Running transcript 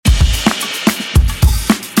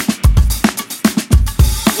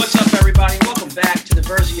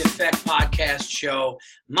Virzi Effect podcast show.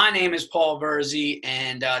 My name is Paul Virzi,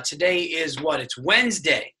 and today is It's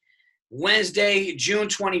Wednesday, June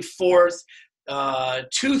 24th,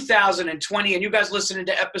 2020, and you guys listening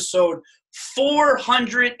to episode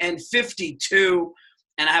 452,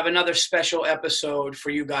 and I have another special episode for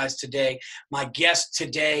you guys today. My guest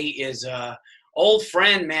today is an old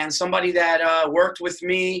friend, man, somebody that worked with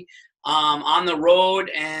me on the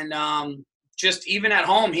road and just even at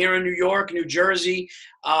home here in New York, New Jersey.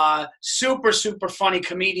 Super funny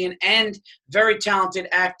comedian and very talented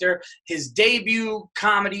actor. His debut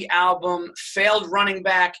comedy album, Failed Running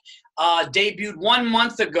Back, debuted 1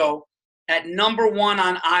 month ago at #1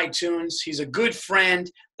 on iTunes. He's a good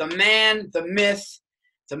friend, the man, the myth,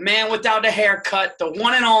 the man without a haircut, the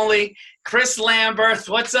one and only Chris Lamberth.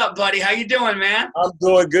 What's up, buddy? How you doing, man? I'm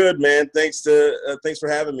doing good, man. Thanks for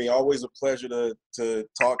having me. Always a pleasure to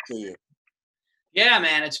talk to you. Yeah,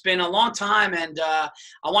 man, it's been a long time, and I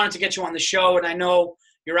wanted to get you on the show, and I know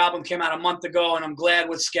your album came out a month ago, and I'm glad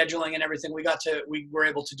with scheduling and everything we were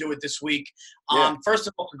able to do it this week. Yeah. First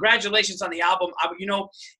of all, congratulations on the album.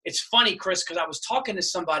 It's funny, Chris, because I was talking to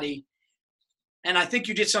somebody, and I think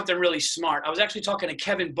you did something really smart. I was actually talking to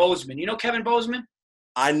Kevin Bozeman. You know Kevin Bozeman?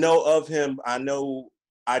 I know of him. I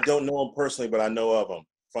don't know him personally, but I know of him.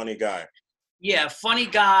 Funny guy. Yeah, funny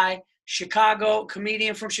guy. Chicago,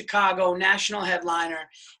 comedian from Chicago, national headliner,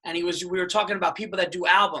 and we were talking about people that do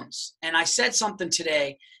albums, and I said something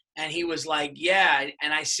today, and he was like, yeah,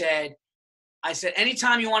 and I said,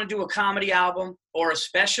 anytime you want to do a comedy album or a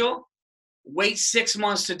special, wait 6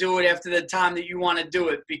 months to do it after the time that you want to do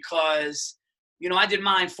it, because, I did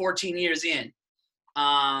mine 14 years in.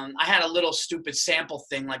 I had a little stupid sample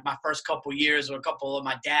thing, like my first couple years or a couple of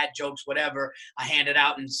my dad jokes, whatever, I handed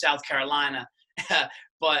out in South Carolina.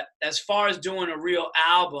 But as far as doing a real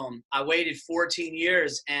album, I waited 14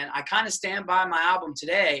 years, and I kind of stand by my album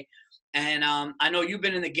today. And I know you've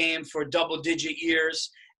been in the game for double-digit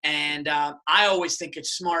years, and I always think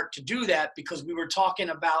it's smart to do that, because we were talking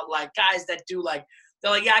about, like, guys that do, like,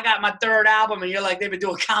 they're like, yeah, I got my third album, and you're like, they've been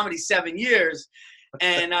doing comedy 7 years.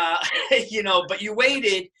 And, but you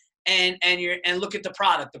waited, and look at the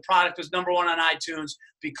product. The product was #1 on iTunes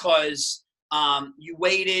because you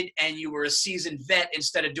waited and you were a seasoned vet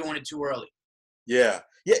instead of doing it too early. Yeah.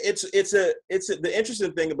 The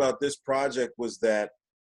interesting thing about this project was that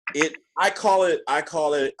I've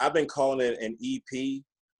been calling it an EP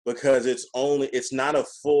because it's not a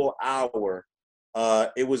full hour.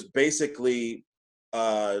 It was basically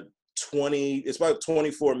it's about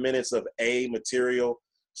 24 minutes of material,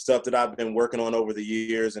 stuff that I've been working on over the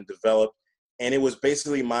years and developed. And it was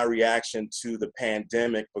basically my reaction to the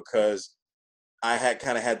pandemic, because I had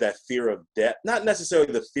kind of had that fear of death, not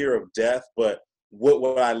necessarily the fear of death, but what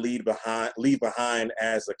would I leave behind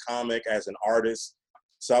as a comic, as an artist.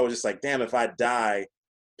 So I was just like, damn, if I die,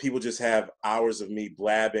 people just have hours of me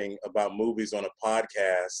blabbing about movies on a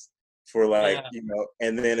podcast for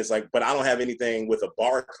and then it's like, but I don't have anything with a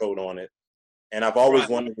barcode on it. And I've always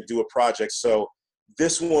wanted to do a project. So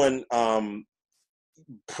this one,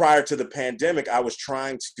 prior to the pandemic, I was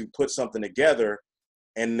trying to put something together,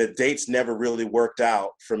 and the dates never really worked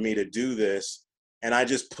out for me to do this. And I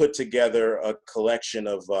just put together a collection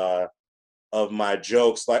of my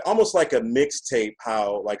jokes, like almost like a mixtape,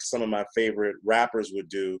 how like some of my favorite rappers would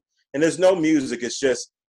do. And there's no music. It's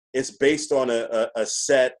based on a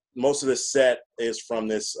set. Most of the set is from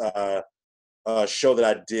this show that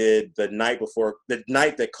I did the night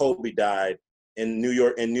that Kobe died in New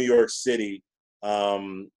York City,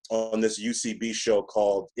 on this UCB show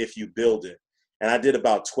called If You Build It. And I did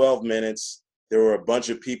about 12 minutes. There were a bunch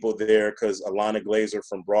of people there because Alana Glazer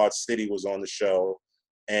from Broad City was on the show.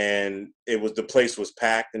 And the place was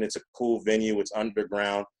packed, and it's a cool venue. It's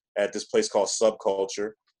underground at this place called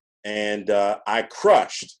Subculture. And I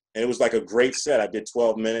crushed. And it was like a great set. I did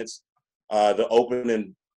 12 minutes. The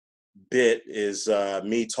opening bit is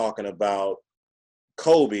me talking about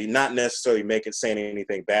Kobe, not necessarily saying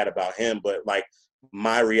anything bad about him, but like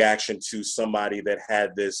my reaction to somebody that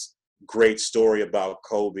had this great story about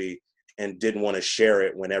Kobe and didn't want to share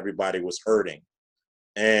it when everybody was hurting.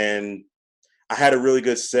 And I had a really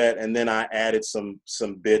good set, and then I added some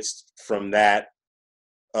bits from that,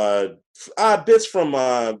 bits from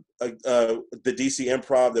the DC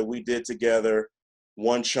Improv that we did together.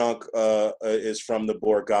 One chunk is from the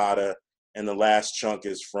Borgata, and the last chunk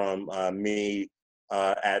is from me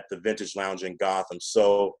at the Vintage Lounge in Gotham.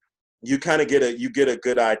 So you kind of get a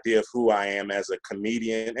good idea of who I am as a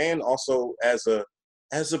comedian, and also as a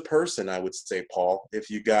person, I would say, Paul. If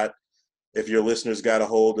your listeners got a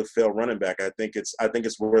hold of Failed Running Back, I think it's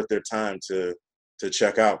worth their time to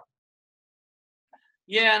check out.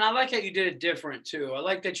 Yeah, and I like how you did it different too. I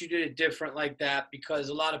like that you did it different like that because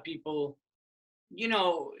a lot of people, you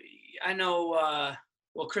know, I know.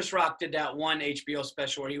 Well, Chris Rock did that one HBO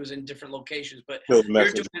special where he was in different locations, but Field you're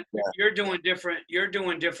message. doing Yeah. you're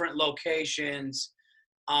doing different locations,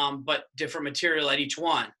 but different material at each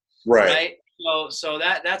one, Right. right? So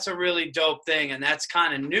that's a really dope thing, and that's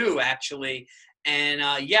kind of new actually. And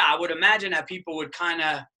yeah, I would imagine that people would kind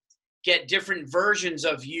of get different versions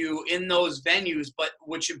of you in those venues, but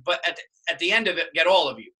at the end of it, get all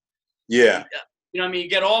of you. Yeah. You know what I mean? You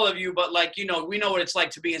get all of you, but like, you know, we know what it's like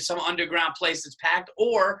to be in some underground place that's packed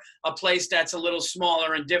or a place that's a little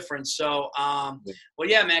smaller and different. So, well,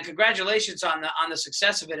 yeah, man, congratulations on the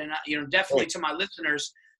success of it. And, you know, definitely to my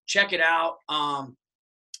listeners, check it out.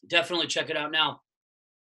 Definitely check it out. Now,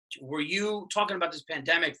 were you talking about this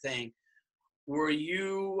pandemic thing? Were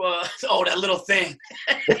you, oh, that little thing.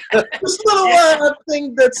 This little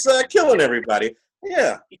thing that's killing everybody.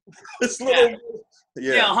 Yeah. This little,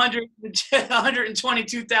 yeah,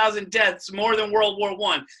 122,000 deaths, more than World War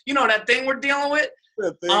I. You know that thing we're dealing with?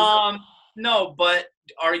 No, but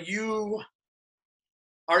are you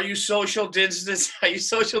social distance? Are you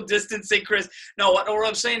social distancing, Chris? No, what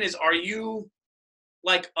I'm saying is, are you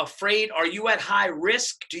like afraid? Are you at high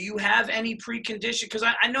risk? Do you have any precondition? Because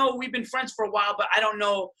I know we've been friends for a while, but I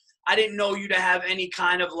didn't know you to have any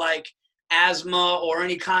kind of like asthma or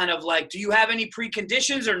any kind of like, do you have any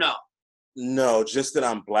preconditions or no? No, just that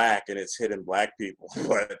I'm black and it's hitting black people.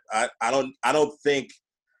 But I don't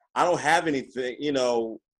have anything, you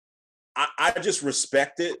know, I just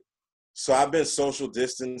respect it. So I've been social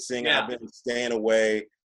distancing. Yeah. I've been staying away.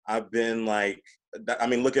 I've been like, I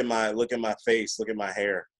mean, look at my face, look at my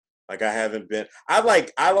hair. Like I haven't been, I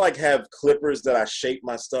like have clippers that I shape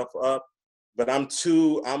my stuff up, but I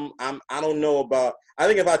don't know about, I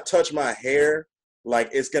think if I touch my hair,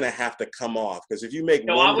 like it's going to have to come off. Cause if you make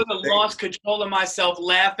No, one I would have mistake, lost control of myself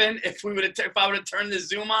laughing if I would have turned the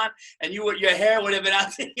Zoom on and your hair would have been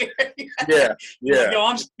out here. yeah. Like, yo,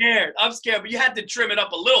 I'm scared, but you had to trim it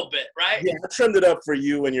up a little bit, right? Yeah, I trimmed it up for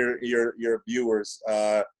you and your viewers.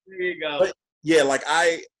 There you go. But yeah, like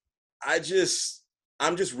I'm just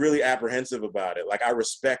really apprehensive about it. Like I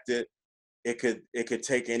respect it. It could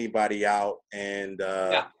take anybody out, and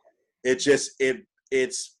it's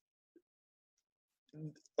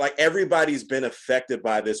like everybody's been affected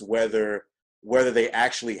by this, whether they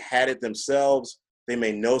actually had it themselves. They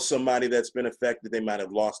may know somebody that's been affected. They might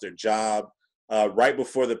have lost their job. Right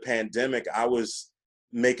before the pandemic, I was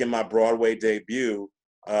making my Broadway debut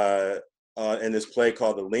in this play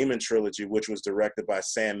called The Lehman Trilogy, which was directed by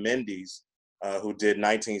Sam Mendes, who did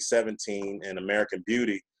 1917 and American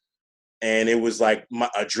Beauty. And it was like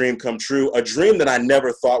a dream come true, a dream that I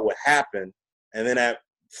never thought would happen. And then at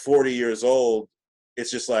 40 years old,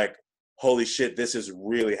 it's just like, holy shit, this is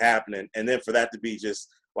really happening. And then for that to be just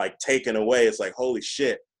like taken away, it's like, holy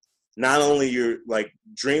shit. Not only your like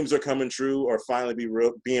dreams are coming true or finally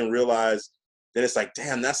being realized, then it's like,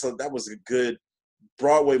 damn, that was a good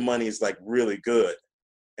Broadway money is like really good.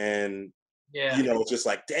 And you know, just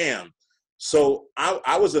like, damn. So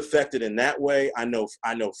I was affected in that way. I know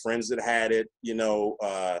friends that had it, you know,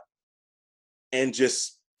 and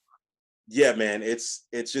just, yeah, man, it's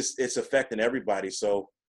affecting everybody. So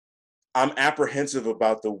I'm apprehensive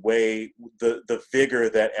about the way, the vigor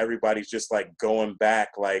that everybody's just like going back,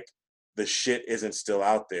 like the shit isn't still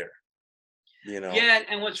out there, you know? Yeah,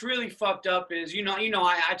 and what's really fucked up is,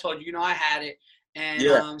 I told you, I had it,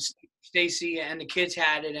 and Stacy and the kids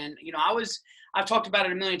had it, and I've talked about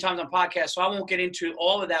it a million times on podcasts, so I won't get into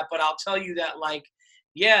all of that, but I'll tell you that, like,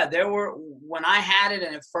 yeah, when I had it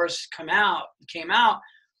and it first came out,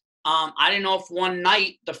 I didn't know if one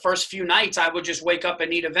night, the first few nights, I would just wake up and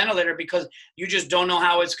need a ventilator because you just don't know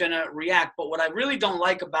how it's going to react. But what I really don't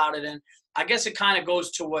like about it, and I guess it kind of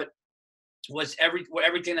goes to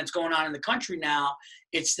everything that's going on in the country now,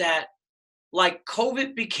 it's that like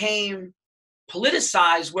COVID became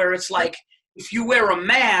politicized, where it's like if you wear a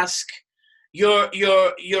mask, you're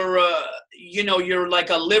like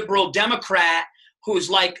a liberal Democrat who's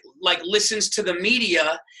like listens to the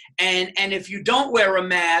media, and if you don't wear a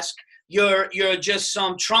mask, you're just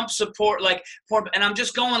some Trump support, and I'm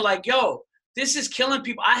just going like, yo, this is killing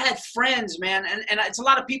people. I had friends, man, and it's a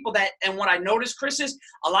lot of people that, and what I noticed, Chris, is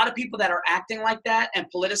a lot of people that are acting like that and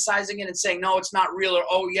politicizing it and saying, no, it's not real, or,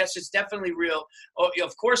 oh, yes, it's definitely real. Oh,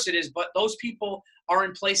 of course it is, but those people are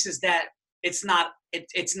in places that it's not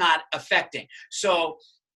affecting. So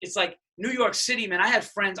it's like New York City, man, I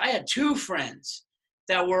had two friends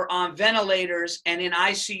that were on ventilators and in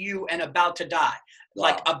ICU and about to die. Wow.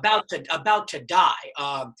 Like about to die.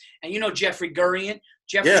 And Jeffrey Gurian?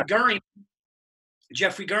 Gurian,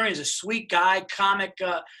 Jeffrey Gurian's a sweet guy, comic.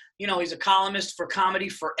 He's a columnist for comedy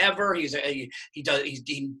forever. He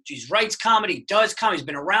writes comedy, does comedy. He's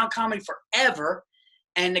been around comedy forever.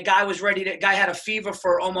 And the guy was guy had a fever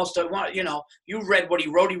for almost you read what he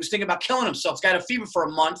wrote. He was thinking about killing himself. He had a fever for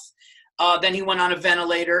a month. Then he went on a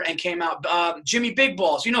ventilator and came out. Jimmy Big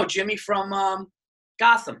Balls, Jimmy from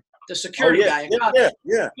Gotham, the security guy.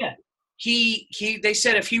 Yeah. They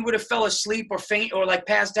said if he would have fell asleep or faint or like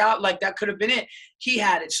passed out, like that could have been it. He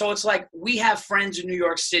had it. So it's like we have friends in New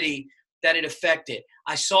York City that it affected.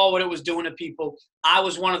 I saw what it was doing to people. I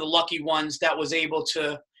was one of the lucky ones that was able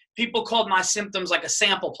to. People called my symptoms like a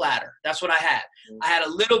sample platter. That's what I had. I had a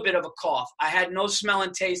little bit of a cough. I had no smell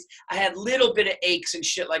and taste. I had a little bit of aches and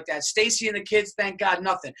shit like that. Stacy and the kids, thank God,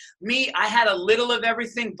 nothing. Me, I had a little of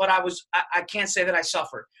everything, but I can't say that I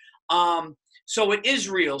suffered. So it is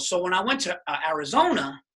real. So when I went to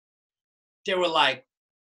Arizona, they were like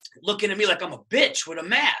looking at me like I'm a bitch with a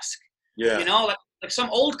mask. Yeah. Like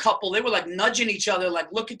some old couple, they were like nudging each other, like,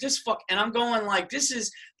 look at this fuck. And I'm going like,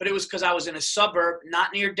 but it was because I was in a suburb,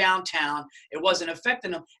 not near downtown. It wasn't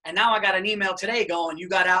affecting them. And now I got an email today going, you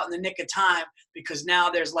got out in the nick of time because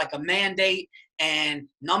now there's like a mandate and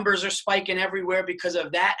numbers are spiking everywhere because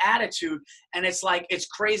of that attitude. And it's like, it's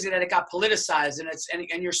crazy that it got politicized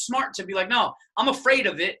and you're smart to be like, no, I'm afraid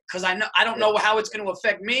of it because I don't know how it's going to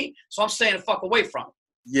affect me. So I'm staying the fuck away from it.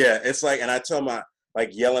 Yeah. It's like, and I tell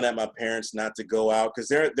yelling at my parents not to go out because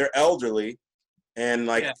they're elderly. And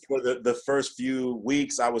for the first few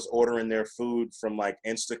weeks, I was ordering their food from like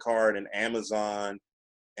Instacart and Amazon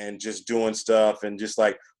and just doing stuff. And just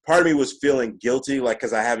like part of me was feeling guilty, like,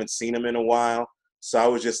 because I haven't seen them in a while. So I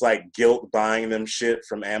was just like guilt buying them shit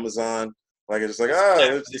from Amazon. Like, it's just like,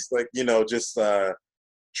 it's just like,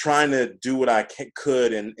 trying to do what I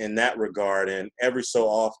could in that regard. And every so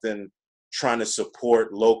often trying to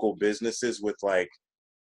support local businesses with like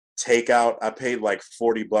takeout. I paid like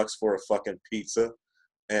 $40 for a fucking pizza,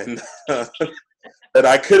 and but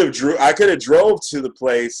I could have drove to the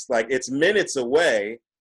place. Like, it's minutes away,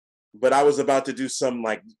 but I was about to do some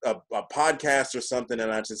like a podcast or something, and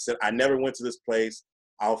I just said I never went to this place.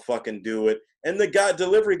 I'll fucking do it. And the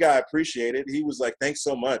delivery guy appreciated it. He was like, "Thanks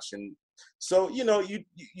so much." And so you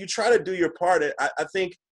try to do your part. I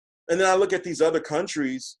think, and then I look at these other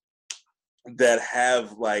countries that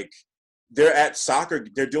have like. They're at soccer.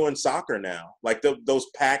 They're doing soccer now, like those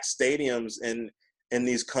packed stadiums in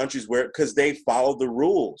these countries because they follow the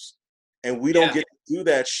rules, and we don't get to do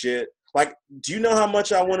that shit. Like, do you know how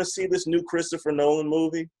much I want to see this new Christopher Nolan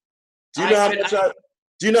movie? Do you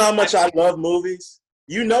know how much I love movies?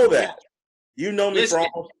 You know that. You know me from.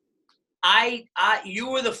 You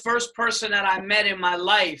were the first person that I met in my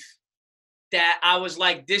life that I was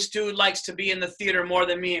like, this dude likes to be in the theater more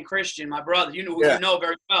than me and Christian, my brother. You know who you know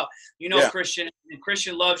very well. Christian, and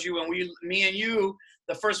Christian loves you. And me and you,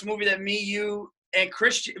 the first movie that me and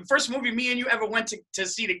you ever went to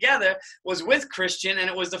see together was with Christian, and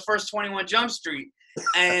it was the first 21 Jump Street.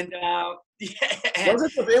 And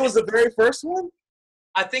it was the very first one?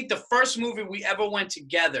 I think the first movie we ever went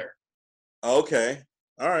together. Okay.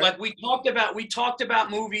 All right. Like we talked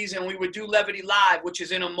about movies, and we would do Levity Live, which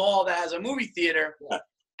is in a mall that has a movie theater. Yeah.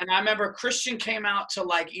 And I remember Christian came out to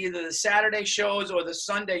like either the Saturday shows or the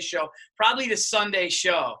Sunday show, probably the Sunday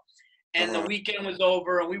show. And the weekend was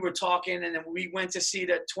over, and we were talking, and then we went to see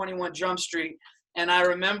the 21 Jump Street. And I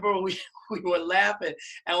remember we were laughing.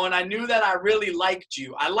 And when I knew that I really liked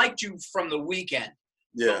you, I liked you from the weekend.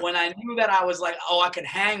 Yeah. But when I knew that I was like, I could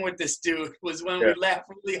hang with this dude, was when we laughed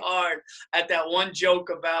really hard at that one joke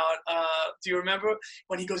about, do you remember?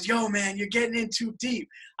 When he goes, yo, man, you're getting in too deep.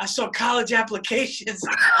 I saw college applications.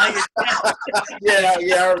 Yeah,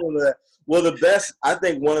 I remember that. Well, I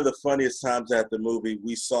think one of the funniest times at the movie,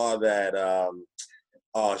 we saw that,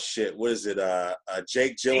 what is it?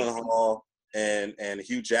 Jake Gyllenhaal and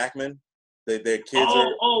Hugh Jackman. Their kids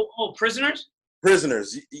Prisoners?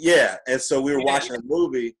 Prisoners, yeah. And so we were watching a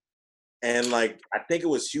movie, and like I think it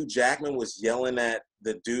was Hugh Jackman was yelling at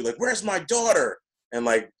the dude, like, "Where's my daughter?" And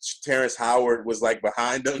like Terrence Howard was like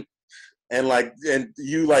behind him, and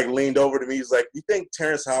you like leaned over to me. He's like, "You think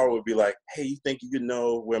Terrence Howard would be like, hey, you think you could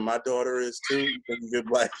know where my daughter is too? You think you could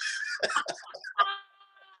like?"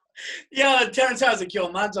 Yeah, Terrence Howard's like, "Yo,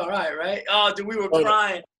 mine's all right?" Oh, dude, we were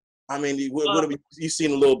crying. I mean, you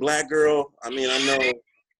seen a little black girl? I mean, I know.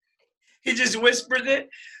 He just whispered it.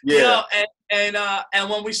 Yeah. And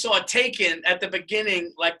when we saw Taken at the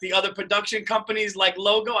beginning, like the other production companies like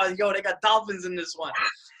logo, I was, they got dolphins in this one.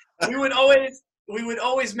 we would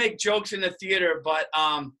always make jokes in the theater, but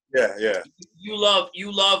you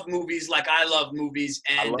love movies like I love movies,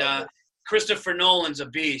 and Christopher Nolan's a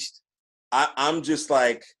beast. I'm just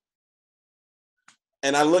like,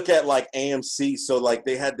 and I look at like AMC, so like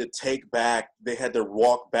they had to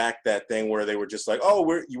walk back that thing where they were just like,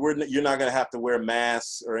 oh, you're not gonna have to wear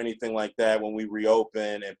masks or anything like that when we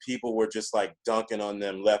reopen, and people were just like dunking on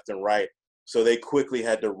them left and right. So they quickly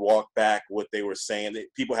had to walk back what they were saying that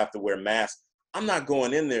people have to wear masks. I'm not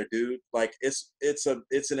going in there, dude. Like it's an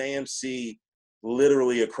AMC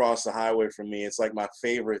literally across the highway from me. It's like my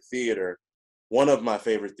favorite theater, one of my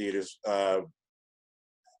favorite theaters. I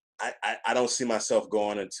don't see myself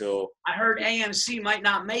going until. I heard AMC might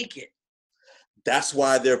not make it. That's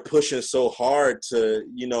why they're pushing so hard to.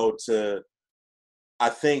 I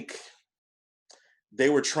think they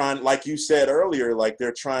were trying, like you said earlier, like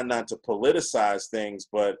they're trying not to politicize things,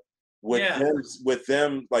 but with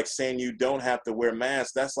them like saying you don't have to wear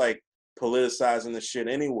masks, that's like politicizing the shit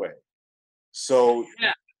anyway. So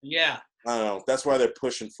yeah, I don't know. That's why they're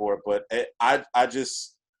pushing for it. But I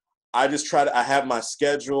just I have my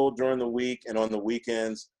schedule during the week, and on the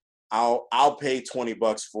weekends I'll pay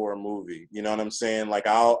 $20 for a movie. You know what I'm saying? Like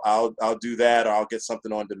I'll do that, or I'll get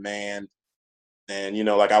something on demand. And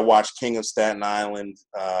like I watched King of Staten Island,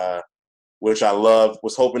 which I loved.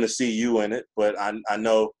 Was hoping to see you in it, but I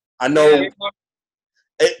know. Yeah,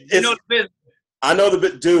 it's, the business. I know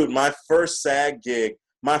dude. My first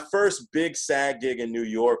big SAG gig in New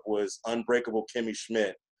York was Unbreakable Kimmy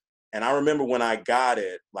Schmidt. And I remember when I got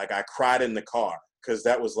it, like I cried in the car because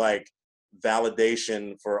that was like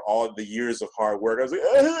validation for all the years of hard work. I was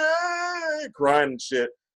like, crying and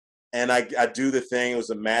shit. And I do the thing. It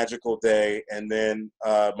was a magical day. And then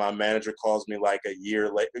my manager calls me like a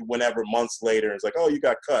year later, months later, and it's like, oh, you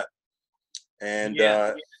got cut. And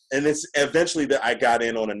and it's eventually that I got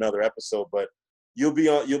in on another episode, but you'll be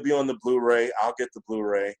on the Blu-ray. I'll get the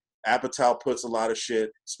Blu-ray. Apatow puts a lot of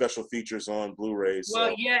special features on Blu-rays. So.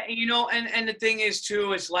 Well, yeah, and the thing is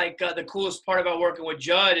too, it's like the coolest part about working with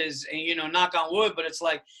Judd is, knock on wood, but it's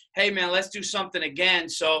like, hey man, let's do something again.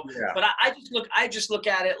 So, but I just look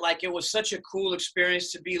at it like it was such a cool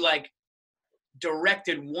experience to be like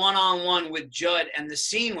directed one-on-one with Judd, and the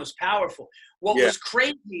scene was powerful. What was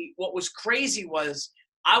crazy was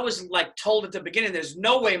I was like told at the beginning, there's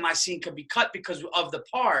no way my scene could be cut because of the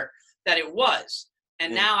part that it was.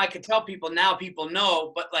 And now I can tell people, now people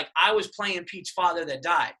know, but like I was playing Pete's father that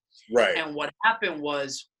died. Right. And what happened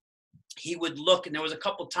was he would look, and there was a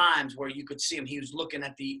couple times where you could see him. He was looking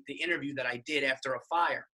at the interview that I did after a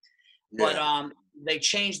fire. Yeah. But they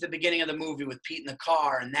changed the beginning of the movie with Pete in the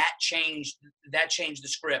car, and that changed the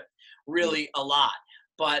script really a lot.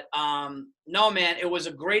 But no, man, it was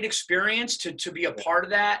a great experience to be a part of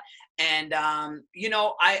that. And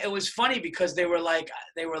it was funny because they were like,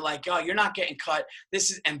 oh, you're not getting cut.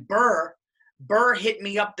 And Burr hit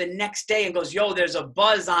me up the next day and goes, yo, there's a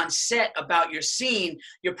buzz on set about your scene.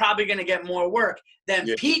 You're probably going to get more work. Then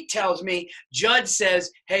Pete tells me, Judd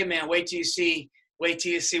says, hey man, wait till you see what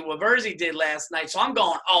Virzi did last night. So I'm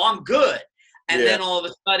going, oh, I'm good. And then all of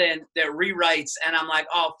a sudden they're rewrites, and I'm like,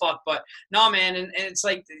 oh fuck. But no, man, and it's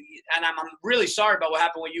like, and I'm really sorry about what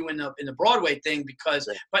happened with you in the Broadway thing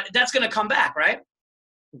but that's gonna come back, right?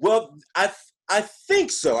 Well, I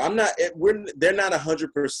think so. I'm not. They're not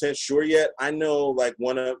 100% sure yet. I know, like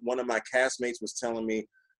one of my castmates was telling me,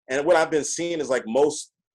 and what I've been seeing is like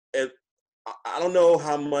I don't know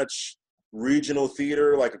how much regional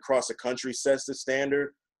theater like across the country sets the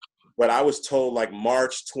standard. But I was told like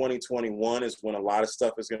March 2021 is when a lot of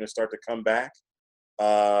stuff is going to start to come back.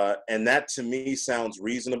 And that to me sounds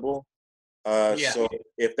reasonable. So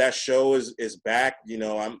if that show is back,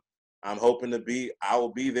 I'm hoping I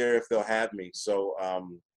will be there if they'll have me. So,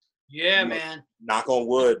 man, knock on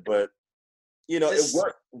wood, but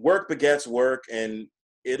work begets work, and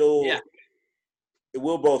it will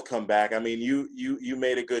both come back. I mean, you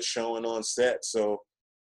made a good showing on set. So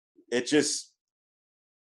it just,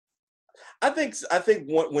 I think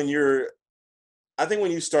when you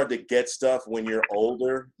start to get stuff when you're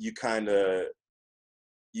older, you kind of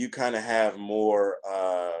have more,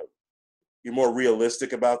 you're more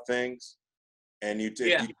realistic about things, and you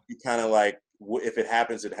kind of like, if it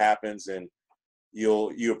happens, it happens, and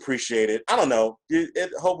you appreciate it. I don't know.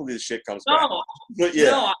 Hopefully the shit comes back. But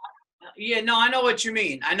I know what you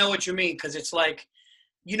mean. Because it's like,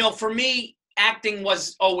 for me, acting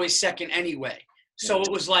was always second anyway. So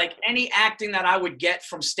it was like any acting that I would get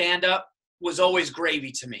from stand-up was always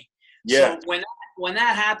gravy to me. Yeah. So when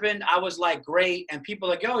that happened, I was like, great. And people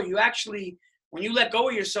are like, yo, you actually, when you let go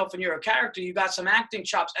of yourself and you're a character, you got some acting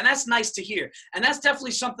chops. And that's nice to hear. And that's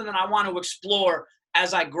definitely something that I want to explore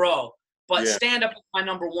as I grow. But Yeah. stand up is my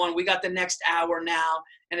number one. We got the next hour now,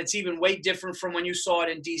 and it's even way different from when you saw it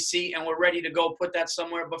in DC, and we're ready to go put that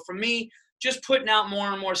somewhere. But for me, just putting out more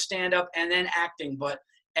and more stand up and then acting. But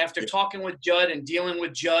after talking with Judd and dealing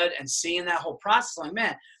with Judd and seeing that whole process, like,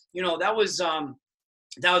 man, you know, that was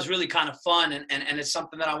really kind of fun, and it's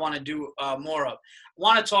something that I want to do more of. I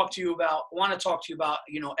want to talk to you about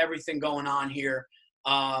you know, everything going on here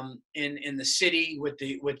in the city with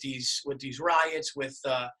these riots with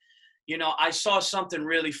you know, I saw something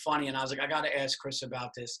really funny, and I was like, I got to ask Chris about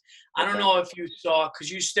this. I don't know if you saw, because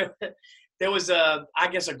you still there was I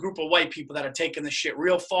guess a group of white people that are taking the shit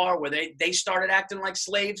real far, where they started acting like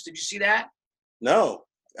slaves. Did you see that? No.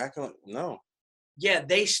 No. Yeah,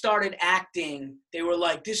 they started acting. They were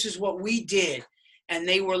like, this is what we did. And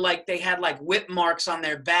they were like, they had like whip marks on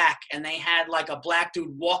their back, and they had like a black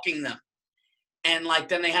dude walking them. And like,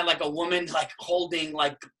 then they had like a woman like holding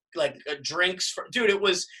like drinks for, dude, it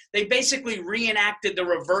was, they basically reenacted the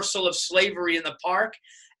reversal of slavery in the park.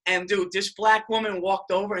 And dude, this black woman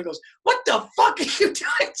walked over and goes, what the fuck are you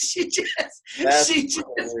doing?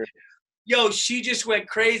 She just went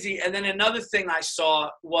crazy. And then another thing I saw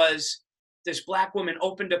was this black woman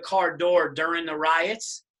opened a car door during the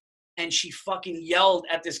riots, and she fucking yelled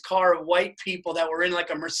at this car of white people that were in like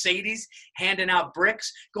a Mercedes handing out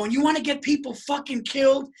bricks, going, you want to get people fucking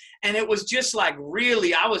killed? And it was just like,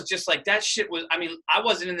 really, I was just like, that shit was, I mean, I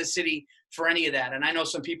wasn't in the city for any of that. And I know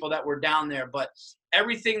some people that were down there, but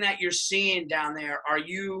everything that you're seeing down there,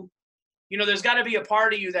 you know, there's got to be a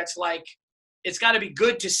part of you that's like, it's got to be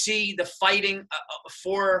good to see the fighting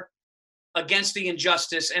against the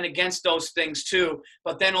injustice and against those things too.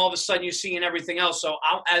 But then all of a sudden you're seeing everything else. So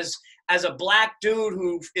as a black dude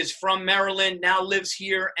who is from Maryland, now lives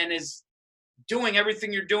here and is doing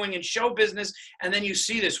everything you're doing in show business, and then you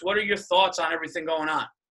see this, what are your thoughts on everything going on?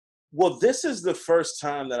 Well, this is the first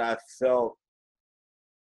time that I felt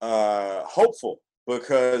hopeful,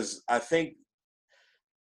 because I think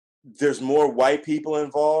there's more white people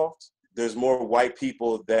involved. There's more white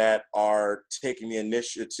people that are taking the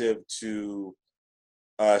initiative to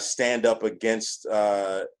stand up against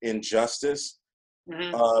injustice.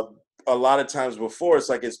 Mm-hmm. A lot of times before, it's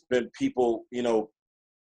like it's been people, you know,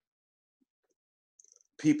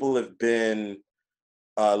 people have been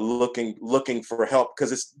looking for help,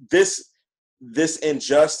 because it's this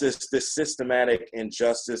injustice, this systematic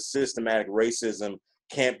injustice, systematic racism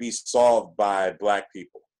can't be solved by black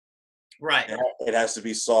people. Right. It has to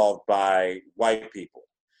be solved by white people.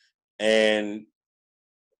 And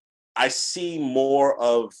I see more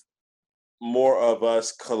of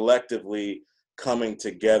us collectively coming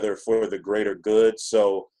together for the greater good.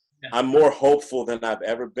 So yeah. I'm more hopeful than I've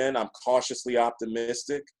ever been. I'm cautiously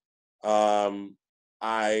optimistic. I've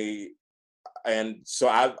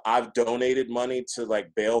donated money to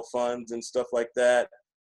like bail funds and stuff like that.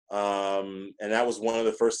 And that was one of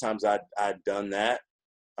the first times I'd done that.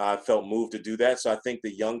 I felt moved to do that. So I think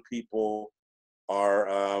the young people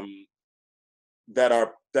are that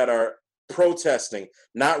are protesting,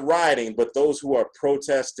 not rioting, but those who are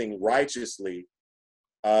protesting righteously.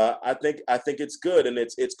 I think it's good, and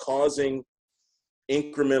it's causing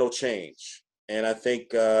incremental change. And I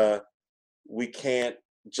think we can't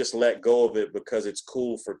just let go of it because it's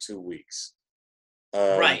cool for 2 weeks.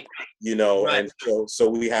 Right. You know, right. And so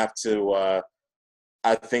we have to.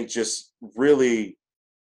 I think just really.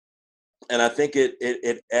 And I think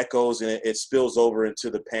it echoes and it spills over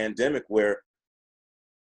into the pandemic, where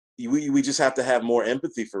we just have to have more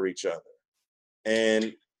empathy for each other.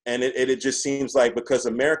 And it just seems like, because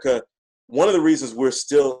America, one of the reasons we're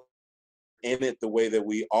still in it the way that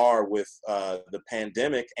we are with the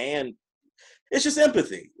pandemic, and it's just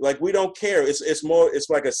empathy. Like, we don't care. It's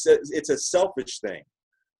a selfish thing.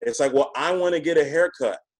 It's like, well, I want to get a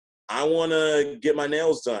haircut. I want to get my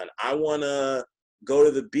nails done. I want to go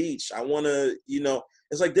to the beach. I want to, you know,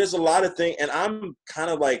 it's like there's a lot of things, and I'm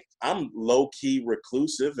kind of like, I'm low-key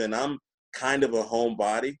reclusive, and I'm kind of a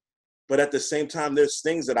homebody, but at the same time, there's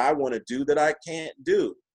things that I want to do that I can't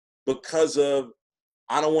do because of,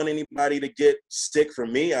 I don't want anybody to get sick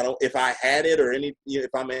from me. If I had it, or if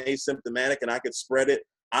I'm asymptomatic and I could spread it,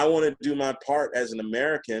 I want to do my part as an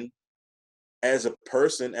American, as a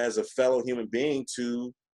person, as a fellow human being,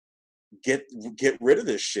 to get rid of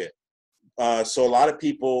this shit. So a lot of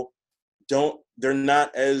people they're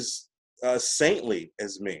not as saintly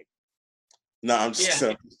as me. No, I'm just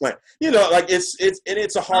playing. You know, like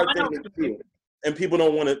it's a hard thing to do, and people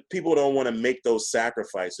don't want to make those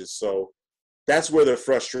sacrifices. So that's where the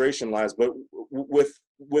frustration lies. But with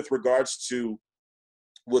regards to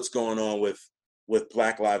what's going on with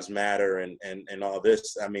Black Lives Matter and all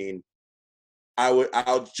this, I mean,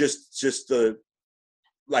 I'll just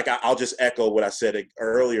like I'll just echo what I said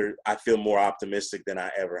earlier. I feel more optimistic than I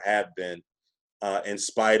ever have been, in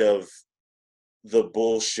spite of the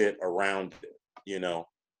bullshit around it, you know.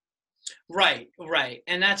 Right.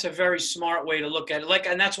 And that's a very smart way to look at it. Like,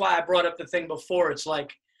 and that's why I brought up the thing before. It's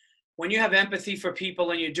like when you have empathy for people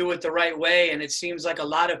and you do it the right way, and it seems like a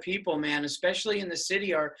lot of people, man, especially in the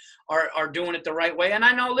city, are doing it the right way. And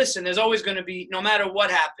I know, listen, there's always going to be, no matter what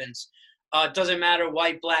happens, it doesn't matter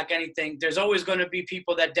white, black, anything. There's always going to be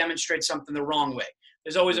people that demonstrate something the wrong way.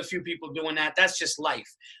 There's always a few people doing that. That's just life.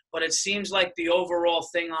 But it seems like the overall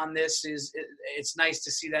thing on this is it's nice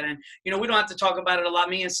to see that. And, you know, we don't have to talk about it a lot.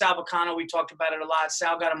 Me and Sal Bacano, we talked about it a lot.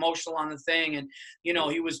 Sal got emotional on the thing. And, you know,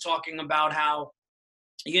 he was talking about how,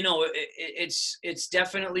 you know, it's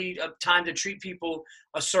definitely a time to treat people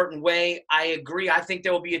a certain way. I agree. I think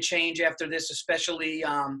there will be a change after this, especially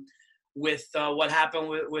with what happened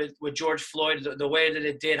with George Floyd, the way that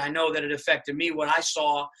it did. I know that it affected me, what I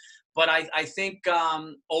saw. But I think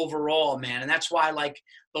overall, man, and that's why, like,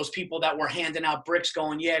 those people that were handing out bricks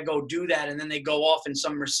going, yeah, go do that, and then they go off in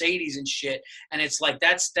some Mercedes and shit. And it's like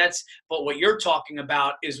that's but what you're talking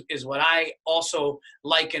about is what I also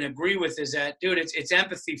like and agree with, is that, dude, it's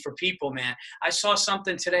empathy for people, man. I saw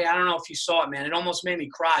something today. I don't know if you saw it, man. It almost made me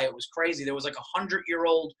cry. It was crazy. There was like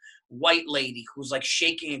 100-year-old white lady who was like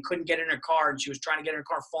shaking and couldn't get in her car, and she was trying to get in her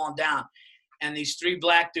car, falling down. And these 3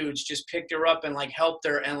 black dudes just picked her up and like helped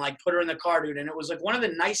her and like put her in the car, dude. And it was like one of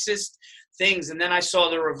the nicest things. And then I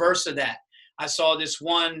saw the reverse of that. I saw this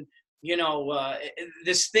one, you know,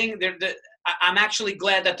 this thing. I'm actually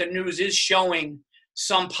glad that the news is showing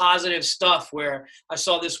some positive stuff, where I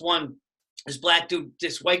saw this black dude,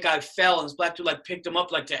 this white guy fell, and this black dude like picked him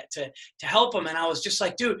up like to help him. And I was just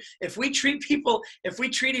like, dude, if we treat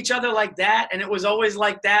each other like that, and it was always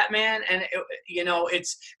like that, man. And you know,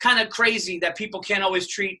 it's kind of crazy that people can't always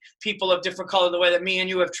treat people of different color the way that me and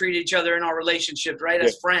you have treated each other in our relationship, right?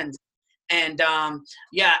 As friends. And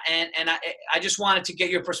yeah, and I just wanted to get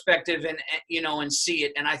your perspective and you know, and see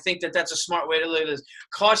it. And I think that that's a smart way to look at this.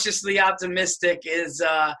 Cautiously optimistic is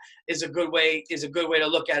a good way to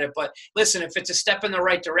look at it. But listen, if it's a step in the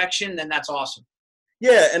right direction, then that's awesome.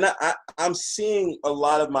 Yeah, and I'm seeing a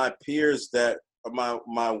lot of my peers that my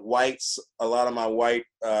whites, a lot of my white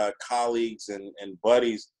colleagues and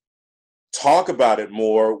buddies talk about it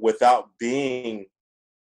more without being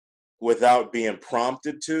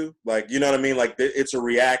prompted to, like, you know what I mean? Like, it's a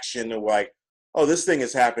reaction to like, oh, this thing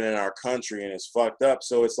is happening in our country and it's fucked up.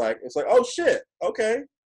 So it's like, oh shit, okay.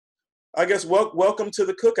 I guess welcome to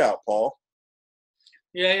the cookout, Paul.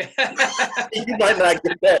 Yeah. You might not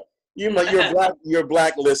get that. Your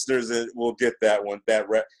black listeners will get that one.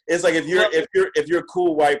 It's like if you're a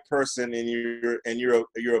cool white person and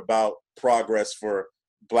you're about progress for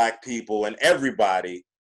black people and everybody,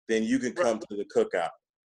 then you can come to the cookout.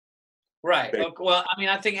 Right. Well, I mean,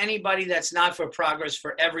 I think anybody that's not for progress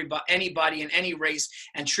for anybody in any race,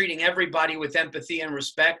 and treating everybody with empathy and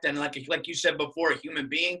respect, and like you said before, a human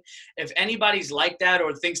being, if anybody's like that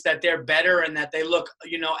or thinks that they're better and that they look,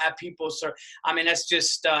 you know, at people, so I mean, that's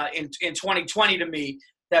just in 2020 to me,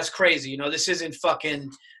 that's crazy. You know, this isn't fucking,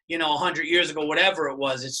 you know, 100 years ago, whatever it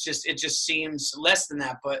was. It just seems less than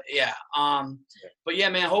that. But yeah, but yeah,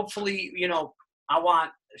 man. Hopefully, you know,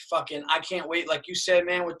 I can't wait, like you said,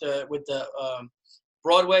 man, with the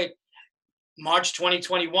Broadway, March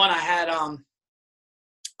 2021. I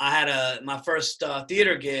had my first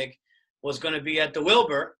theater gig was going to be at the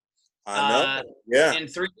Wilbur. I know. Yeah. In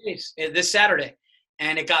 3 days, this Saturday,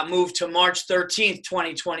 and it got moved to March 13th,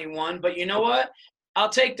 2021. But you know what? I'll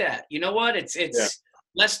take that. You know what? It's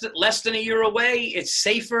less than a year away. It's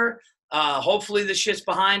safer. Hopefully the shit's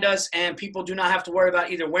behind us and people do not have to worry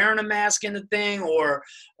about either wearing a mask in the thing or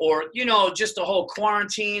you know, just a whole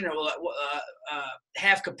quarantine or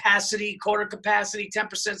half capacity, quarter capacity,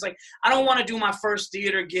 10%. It's like, I don't want to do my first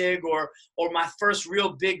theater gig or my first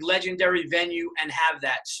real big legendary venue and have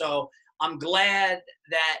that. So I'm glad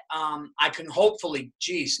that I can hopefully,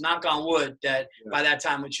 knock on wood, that by that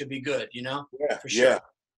time it should be good, you know? Yeah, for sure.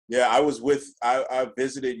 Yeah, I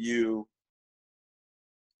visited you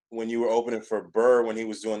when you were opening for Burr when he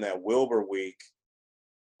was doing that Wilbur week,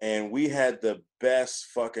 and we had the best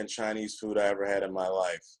fucking Chinese food I ever had in my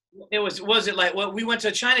life. Was it like, well, we went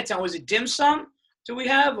to Chinatown, was it dim sum? Do we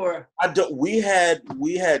have, or? We had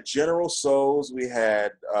General Tso's, we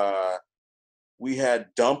had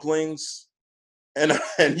dumplings, and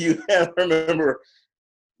I remember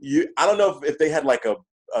I don't know if they had like a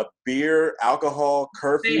beer alcohol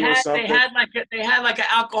curfew or something. They had like an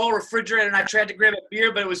alcohol refrigerator, and I tried to grab a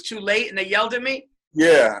beer, but it was too late, and they yelled at me.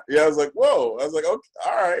 Yeah. I was like, whoa. I was like, okay,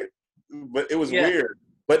 all right. but it was Yeah. weird.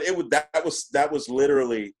 But that was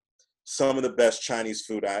literally some of the best Chinese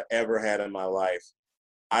food I ever had in my life.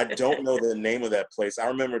 I don't know the name of that place. I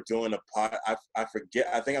remember doing I forget.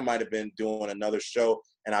 I think I might have been doing another show,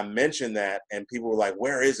 and I mentioned that, and people were like,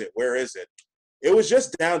 "Where is it? Where is it?" It was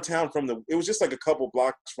just downtown it was just like a couple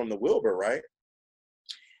blocks from the Wilbur, right?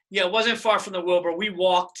 Yeah, it wasn't far from the Wilbur. We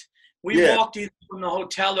walked. We Yeah. walked either from the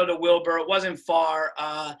hotel or the Wilbur. It wasn't far.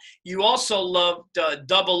 You also loved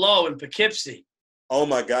Double O in Poughkeepsie. Oh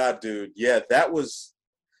my God, dude. Yeah,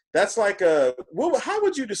 that's like how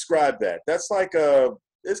would you describe that? That's like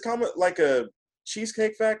it's kind of like a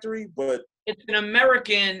cheesecake factory, but It's an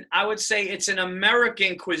American, I would say it's an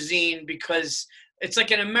American cuisine because it's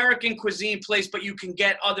like an American cuisine place, but you can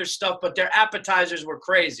get other stuff, but their appetizers were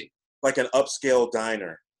crazy. like an upscale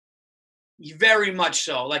diner. Very much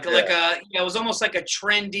so. It was almost like a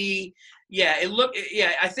trendy,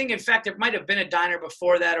 I think in fact it might have been a diner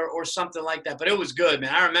before that or something like that, but it was good,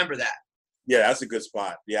 man. I remember that. Yeah, that's a good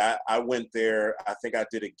spot. Yeah, I went there. I think I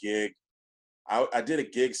did a gig. I did a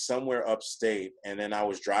gig somewhere upstate, and then I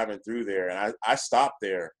was driving through there, and I stopped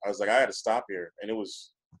there. I was like, I had to stop here, and it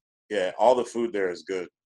was, yeah, all the food there is good.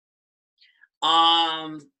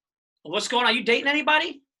 What's going on? You dating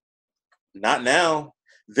anybody? Not now.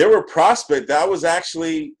 There were prospects. I was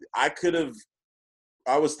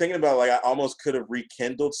thinking about, like, I almost could have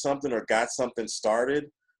rekindled something or got something started,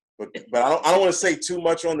 but I don't want to say too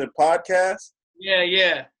much on the podcast.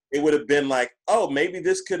 Yeah. It would have been like, oh, maybe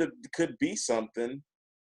this could be something.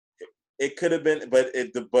 It could have been, but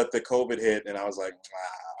the COVID hit, and I was like,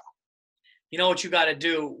 ah. You know what you got to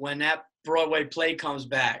do when that Broadway play comes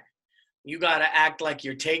back? You got to act like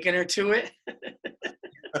you're taking her to it,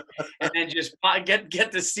 and then just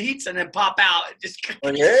get the seats and then pop out. Just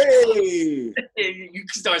like, hey, you can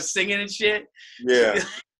start singing and shit. Yeah.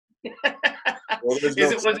 Well,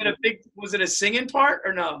 was it a singing part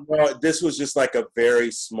or no? Well, this was just like a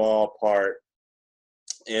very small part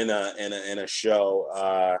in a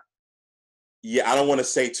show. Yeah, I don't want to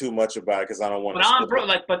say too much about it because I don't want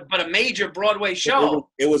to. But a major Broadway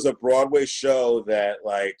show. It was a Broadway show that,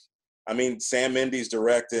 like, I mean, Sam Mendes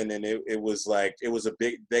directing, and it was like, it was a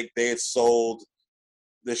big. They had sold.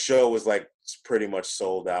 The show was like pretty much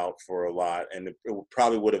sold out for a lot, and it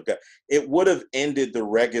probably would have ended the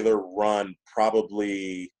regular run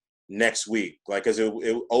probably next week, like, because it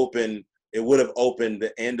would have opened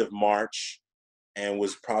the end of March and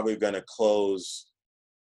was probably going to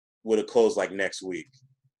would have closed like next week,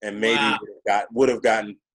 and maybe would have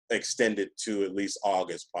gotten extended to at least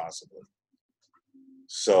August possibly.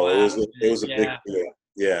 So it was a big deal.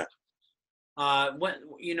 Yeah.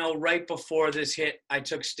 Right before this hit, I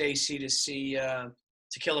took Stacy to see To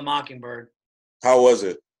Kill a Mockingbird. How was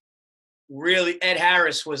it? Really, Ed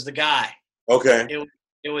Harris was the guy. Okay.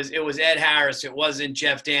 It was Ed Harris. It wasn't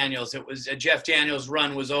Jeff Daniels. It was Jeff Daniels'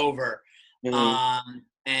 run was over, Mm-hmm.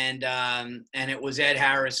 and it was Ed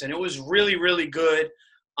Harris, and it was really, really good.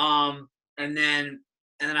 And then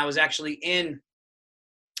I was actually in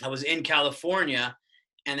California,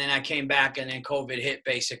 and then I came back, and then COVID hit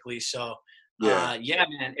basically. So. Yeah,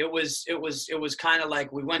 Man, it was kind of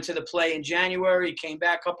like we went to the play in January, came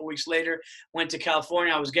back a couple weeks later, went to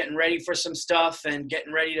California. I was getting ready for some stuff and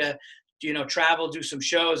getting ready to, travel, do some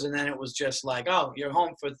shows. And then it was just like, oh, you're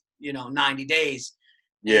home for, 90 days.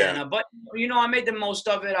 Yeah. And, but I made the most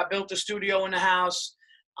of it. I built a studio in the house,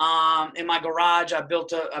 in my garage. I built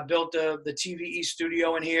the TVE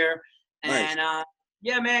studio in here. Nice. And,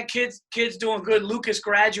 yeah, man, kids doing good. Lucas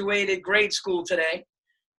graduated grade school today.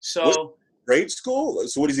 So. What? Grade school?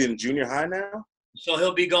 So what is he in junior high now? So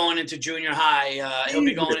he'll be going into junior high. He'll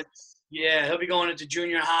be going into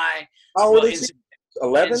junior high. How old is he?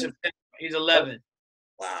 11? He's 11.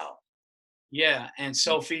 Wow. Yeah, and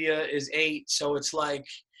Sophia is 8. So it's like,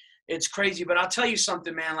 it's crazy. But I'll tell you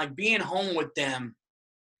something, man. Like, being home with them,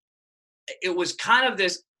 it was kind of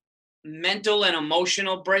this mental and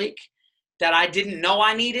emotional break that I didn't know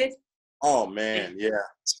I needed. Oh, man,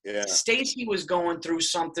 yeah. Stacy was going through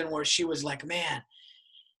something where she was like, man,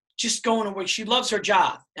 just going to work. She loves her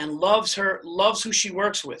job and loves who she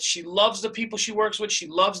works with. She loves the people she works with. She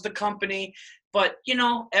loves the company. But,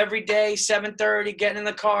 every day, 7:30, getting in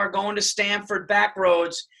the car, going to Stanford, back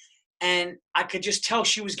roads. And I could just tell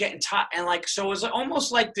she was getting tired. And, like, so it was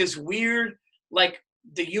almost like this weird, like,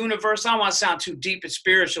 the universe. I don't want to sound too deep and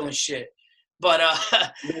spiritual and shit. But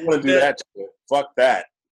you don't want to do that shit. Fuck that.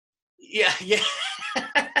 Yeah.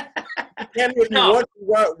 And if you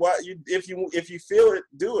want, if you feel it,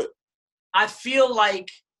 do it. I feel like,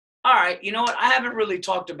 all right, you know what? I haven't really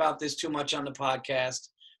talked about this too much on the podcast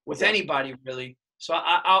with anybody, really. So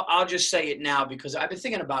I'll just say it now because I've been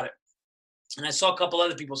thinking about it. And I saw a couple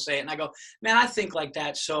other people say it, and I go, man, I think like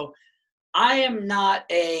that. So I'm not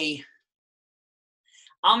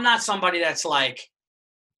somebody that's like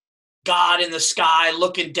God in the sky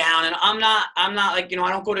looking down. And I'm not like,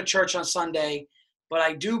 I don't go to church on Sunday, but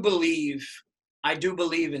I do believe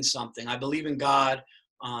in something. I believe in God,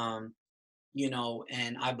 and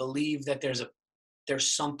I believe that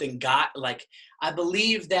there's something God, like, I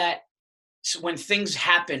believe that when things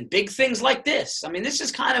happen, big things like this, I mean, this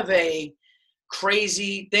is kind of a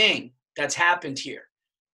crazy thing that's happened here.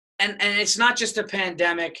 And it's not just a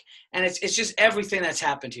pandemic, and it's just everything that's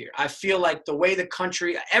happened here. I feel like the way the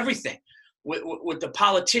country, everything, with the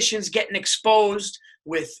politicians getting exposed,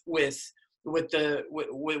 with the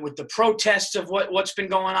protests of what's been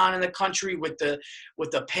going on in the country, with the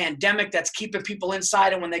pandemic that's keeping people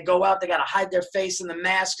inside, and when they go out, they got to hide their face in the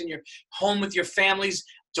mask, and you're home with your families.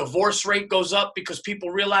 Divorce rate goes up because people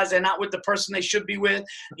realize they're not with the person they should be with,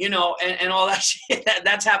 and all that shit.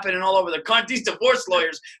 That's happening all over the country. These divorce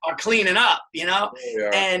lawyers are cleaning up, Yeah.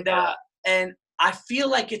 And I feel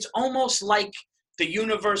like it's almost like the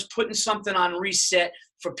universe putting something on reset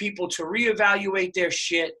for people to reevaluate their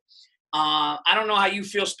shit. I don't know how you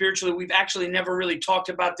feel spiritually. We've actually never really talked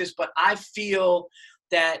about this, but I feel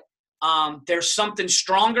that there's something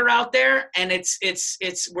stronger out there, and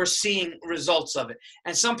we're seeing results of it.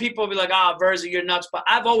 And some people will be like, Virzi, you're nuts. But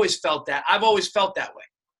I've always felt that. I've always felt that way.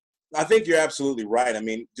 I think you're absolutely right. I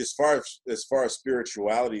mean, as far as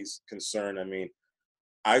spirituality is concerned, I mean,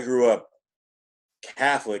 I grew up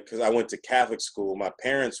Catholic because I went to Catholic school. My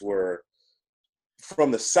parents were from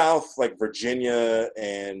the South, like Virginia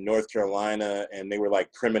and North Carolina, and they were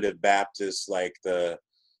like primitive Baptists, like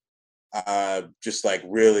just like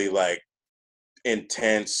really like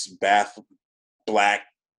intense black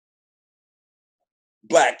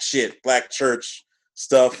church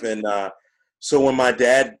stuff. And so when my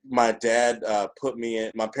parents put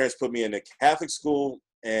me in a Catholic school,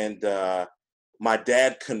 and my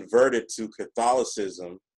dad converted to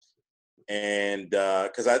Catholicism, and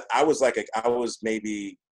because I was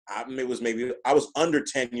under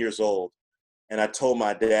 10 years old, and I told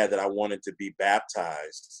my dad that I wanted to be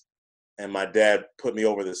baptized. And my dad put me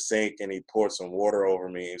over the sink, and he poured some water over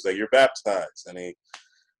me. He was like, "You're baptized."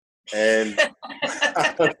 And I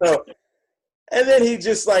don't know. And then he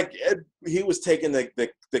just like, he was taking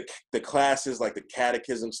the classes, like the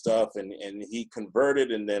catechism stuff, and he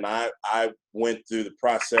converted. And then I went through the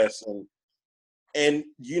process, and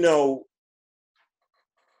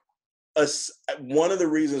one of the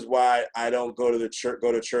reasons why I don't go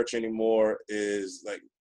to church anymore is like,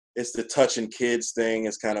 it's the touching kids thing.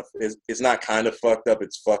 It's not kind of fucked up.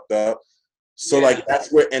 It's fucked up. So yeah. Like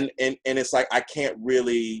that's where, and it's like, I can't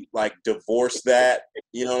really like divorce that,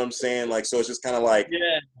 you know what I'm saying? Like, so it's just kind of like,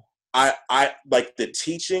 yeah. I like the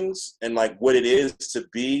teachings and like what it is to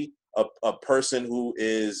be a person who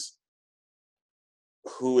is,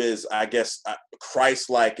 I guess,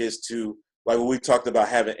 Christ-like, is to, like what we talked about,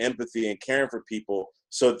 having empathy and caring for people.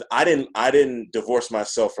 So I didn't divorce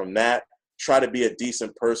myself from that. Try to be a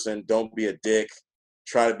decent person. Don't be a dick.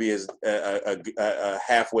 Try to be a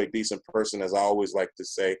halfway decent person, as I always like to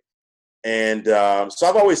say. And so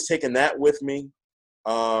I've always taken that with me.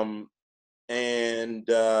 And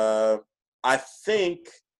I think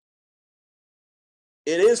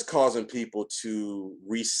it is causing people to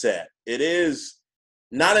reset. It is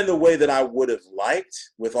not in the way that I would have liked,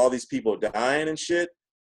 with all these people dying and shit.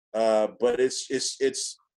 But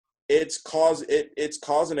it's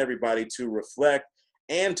causing everybody to reflect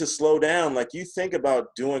and to slow down. Like, you think about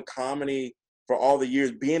doing comedy for all the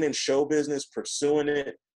years, being in show business, pursuing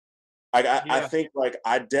it. I think like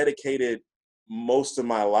I dedicated most of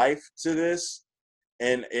my life to this,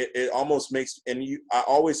 and it almost makes, I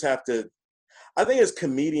always have to, I think as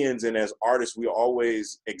comedians and as artists, we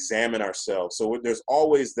always examine ourselves. So there's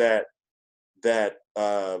always that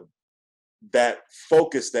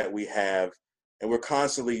focus that we have, and we're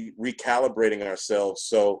constantly recalibrating ourselves.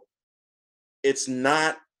 So it's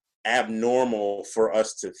not abnormal for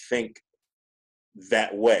us to think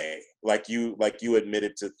that way, like you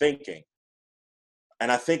admitted to thinking. And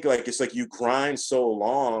I think like it's like you grind so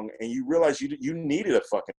long and you realize you needed a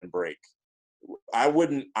fucking break. I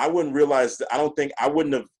wouldn't realize that.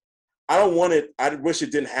 I wish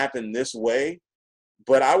it didn't happen this way,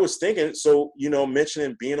 but I was thinking, so,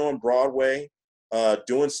 mentioning being on Broadway,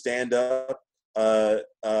 doing stand-up,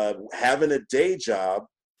 having a day job.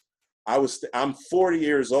 I'm 40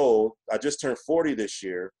 years old. I just turned 40 this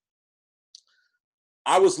year.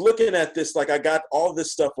 I was looking at this, like I got all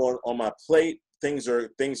this stuff on my plate. Things are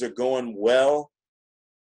going well.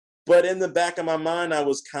 But in the back of my mind, I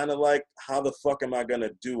was kind of like, how the fuck am I going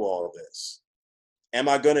to do all this? Am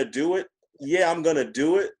I gonna do it? Yeah, I'm gonna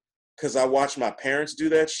do it because I watch my parents do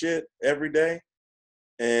that shit every day.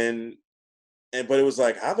 And but it was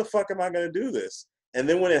like, how the fuck am I gonna do this? And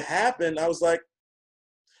then when it happened, I was like,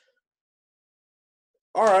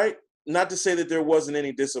 all right. Not to say that there wasn't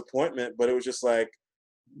any disappointment, but it was just like,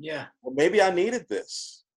 Yeah. well, maybe I needed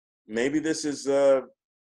this. Maybe this is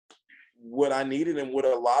what I needed and what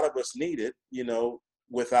a lot of us needed, you know,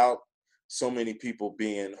 without so many people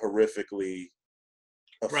being horrifically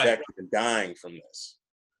Right. affected and dying from this.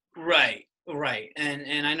 Right. Right.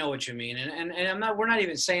 And I know what you mean. And I'm not, we're not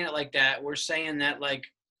even saying it like that. We're saying that, like,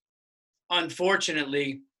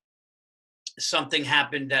 unfortunately, something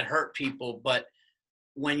happened that hurt people. But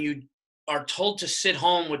when you are told to sit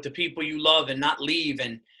home with the people you love and not leave,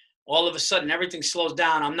 and all of a sudden everything slows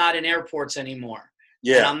down. I'm not in airports anymore.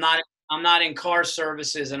 Yeah. And I'm not in car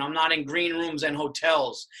services, and I'm not in green rooms and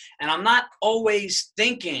hotels. And I'm not always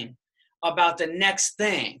thinking about the next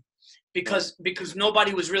thing because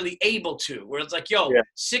nobody was really able to, where it's like, yo,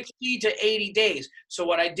 60 to 80 days. So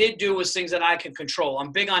what I did do was things that I can control.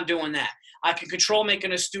 I'm big on doing that. I can control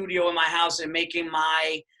making a studio in my house and making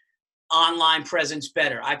my online presence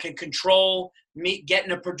better. I can control me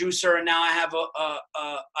getting a producer, and now I have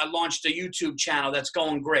I launched a YouTube channel that's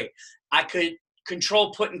going great. I could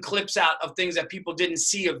control putting clips out of things that people didn't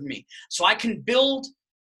see of me. So I can build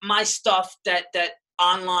my stuff that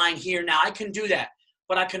online here now. I can do that.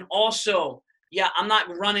 But I can also, I'm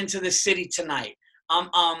not running to the city tonight.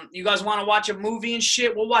 You guys want to watch a movie and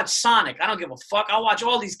shit? We'll watch Sonic. I don't give a fuck. I'll watch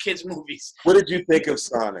all these kids' movies. What did you think of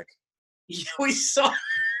Sonic? We saw.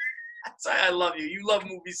 I love you. You love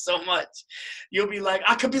movies so much. You'll be like,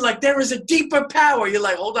 I could be like, there is a deeper power. You're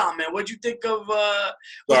like, hold on, man. What'd you think of?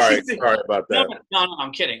 Sorry about that. No,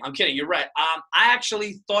 I'm kidding. You're right. I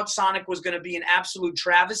actually thought Sonic was going to be an absolute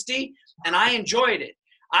travesty, and I enjoyed it.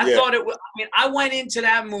 I thought it was. I mean, I went into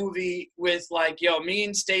that movie with like, yo, me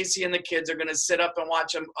and Stacy and the kids are going to sit up and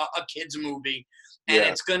watch a kids movie, and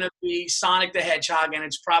it's going to be Sonic the Hedgehog, and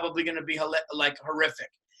it's probably going to be like horrific.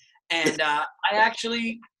 And I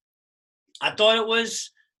thought it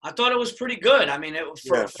was pretty good. I mean,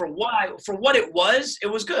 for what it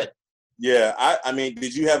was good. Yeah, I mean,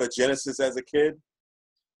 did you have a Genesis as a kid?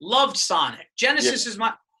 Loved Sonic. Genesis is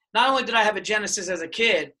my. Not only did I have a Genesis as a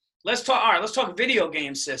kid, let's talk video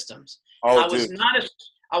game systems. I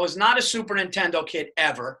was not a Super Nintendo kid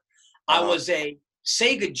ever. I was a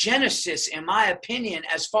Sega Genesis, in my opinion,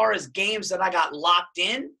 as far as games that I got locked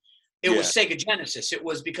in. It was Sega Genesis. It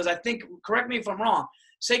was because I think, correct me if I'm wrong,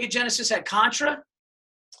 Sega Genesis had Contra?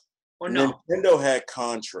 Or no? Nintendo had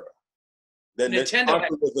Contra. Nintendo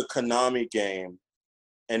Contra was a Konami game,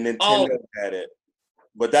 and Nintendo had it.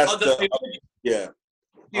 But that's the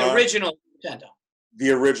original Nintendo.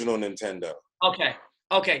 The original Nintendo.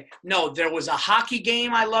 Okay. No, there was a hockey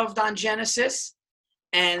game I loved on Genesis,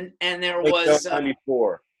 and there was NHL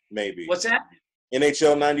 94, maybe. What's that?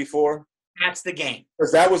 NHL 94. That's the game.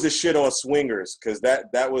 Because that was the shit on swingers. Because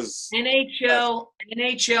that was NHL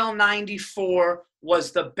 94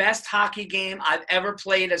 was the best hockey game I've ever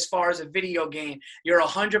played as far as a video game. You're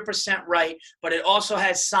 100% right, but it also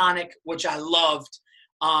has Sonic, which I loved.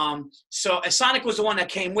 So Sonic was the one that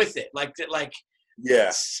came with it,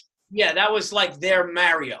 that was like their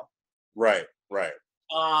Mario. Right.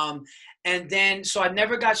 And then, so I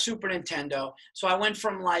never got Super Nintendo. So I went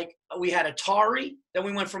from we had Atari, then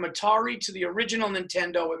we went from Atari to the original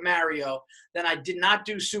Nintendo with Mario. Then I did not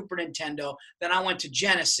do Super Nintendo. Then I went to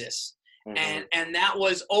Genesis. Mm-hmm. And that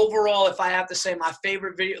was overall, if I have to say, my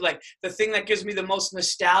favorite video, like the thing that gives me the most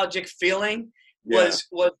nostalgic feeling was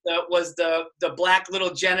the black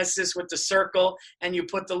little Genesis with the circle, and you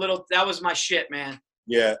put that was my shit, man.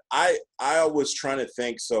 Yeah, I was trying to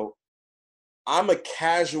think. So I'm a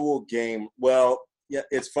casual game. Well, yeah,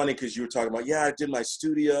 it's funny because you were talking about, I did my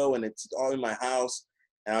studio and it's all in my house.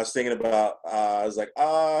 And I was thinking about, I was like,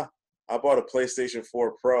 I bought a PlayStation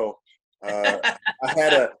 4 Pro.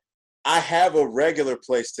 I have a regular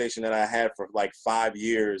PlayStation that I had for like 5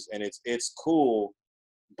 years, and it's cool.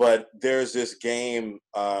 But there's this game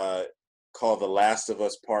called The Last of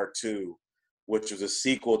Us Part 2, which was a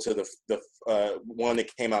sequel to the one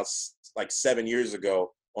that came out like 7 years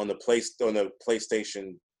ago on the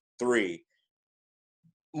PlayStation 3.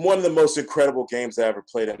 One of the most incredible games I ever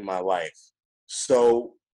played in my life.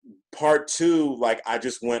 So Part 2, like, I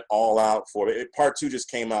just went all out for it. Part 2 just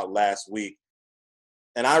came out last week,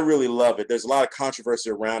 and I really love it. There's a lot of controversy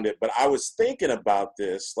around it, but I was thinking about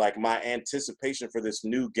this, like my anticipation for this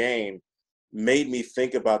new game made me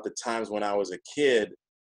think about the times when I was a kid.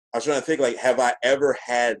 I was trying to think, like, have I ever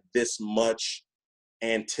had this much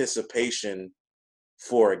anticipation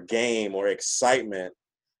for a game or excitement.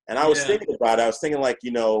 And I was thinking about it. I was thinking like,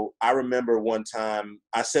 I remember one time,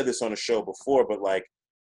 I said this on a show before, but like,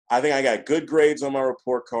 I think I got good grades on my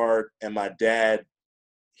report card, and my dad,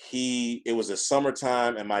 it was a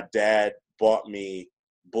summertime, and my dad bought me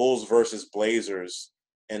Bulls versus Blazers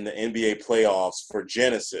in the NBA playoffs for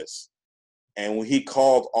Genesis. And we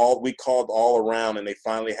called all around, and they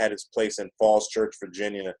finally had its place in Falls Church,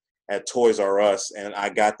 Virginia at Toys R Us. And I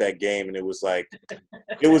got that game, and it was like,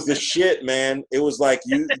 it was the shit, man. It was like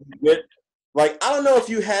you get, like, I don't know if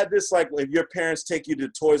you had this, like if your parents take you to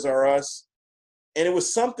Toys R Us, and it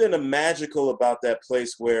was something magical about that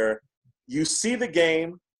place where you see the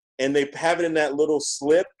game and they have it in that little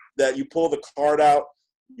slip that you pull the card out,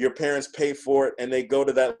 your parents pay for it, and they go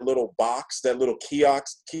to that little box, that little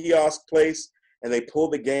kiosk place, and they pull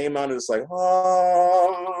the game out, and it's like,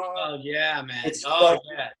 Oh yeah, man.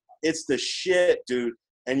 It's the shit, dude.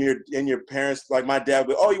 And your parents, like my dad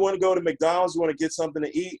would, oh, you want to go to McDonald's? You want to get something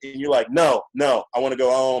to eat? And you're like, no, I want to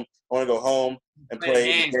go home. I want to go home and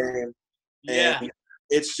play the game. Yeah. And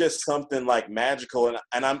it's just something like magical.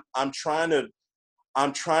 And I'm trying to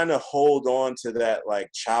hold on to that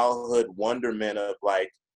like childhood wonderment of like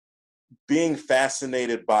being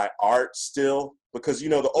fascinated by art still, because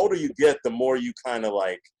the older you get, the more you kind of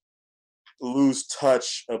like lose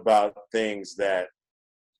touch about things that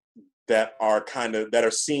are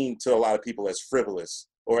seen to a lot of people as frivolous,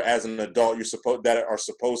 or as an adult that are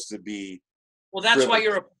supposed to be. Well, that's frivolous. why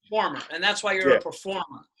you're a performer, and that's why you're a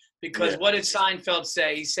performer. Because what did Seinfeld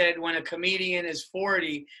say? He said when a comedian is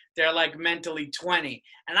 40, they're like mentally 20.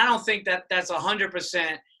 And I don't think that's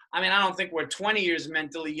 100%. I mean, I don't think we're 20 years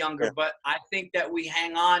mentally younger, but I think that we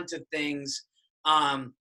hang on to things.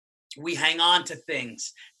 We hang on to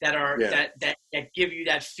things that are that give you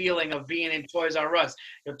that feeling of being in Toys R Us.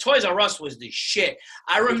 Toys R Us was the shit.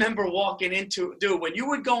 I remember walking into, dude, when you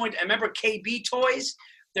would go into, I remember KB Toys.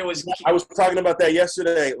 There was. I was talking about that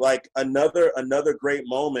yesterday. Like another great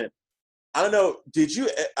moment. I don't know.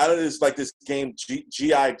 It's like this game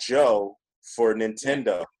G.I. Joe for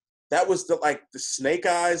Nintendo. That was the Snake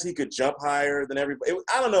Eyes. He could jump higher than everybody.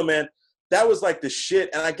 I don't know, man. That was like the shit.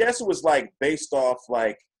 And I guess it was like based off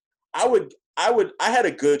like I had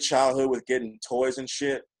a good childhood with getting toys and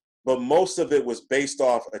shit, but most of it was based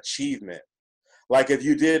off achievement. Like if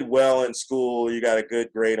you did well in school, you got a good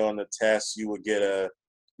grade on the test, you get a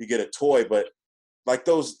toy. But like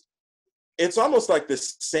those, it's almost like the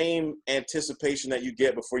same anticipation that you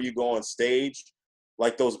get before you go on stage,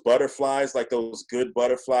 like those butterflies, like those good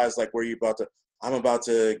butterflies, like where I'm about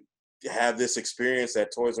to have this experience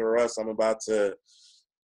at Toys R Us. I'm about to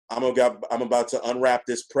unwrap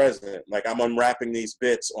this present. Like I'm unwrapping these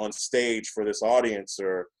bits on stage for this audience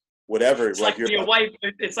or whatever. It's like your wife.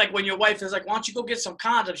 It's like when your wife is like, "Why don't you go get some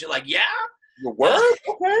condoms?" You're like, "Yeah." Your word?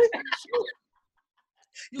 Okay.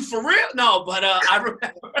 You for real? No, but I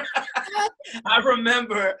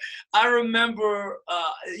remember.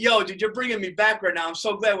 Yo, dude, you're bringing me back right now. I'm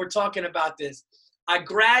so glad we're talking about this. I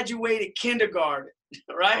graduated kindergarten,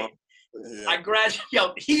 right? Yeah. I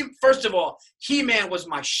graduated. First of all, He-Man was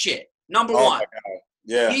my shit. Number one. My God.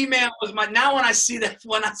 Yeah. He-Man was my. Now when I see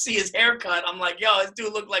his haircut, I'm like, yo, this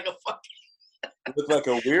dude looked like a fucking. Looked like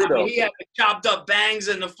a weirdo. I mean, he had the chopped up bangs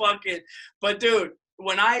and the fucking. But dude,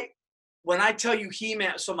 when I tell you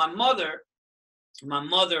He-Man, so my mother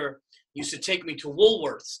used to take me to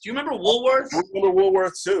Woolworths. Do you remember Woolworths? I remember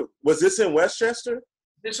Woolworths too. Was this in Westchester?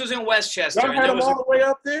 This was in Westchester. Y'all had them all the way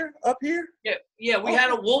up here? Yeah. We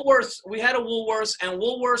had a Woolworths. And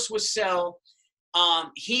Woolworths would sell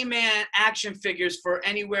He-Man action figures for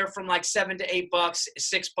anywhere from like $7 to $8,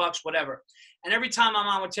 $6, whatever. And every time my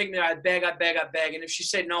mom would take me there, I'd beg. And if she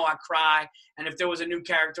said no, I'd cry. And if there was a new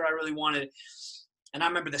character I really wanted. And I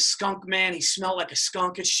remember the skunk man. He smelled like a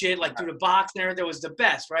skunk and shit, like through the box and everything. It was the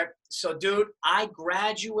best, right? So, dude,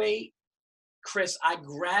 Chris, I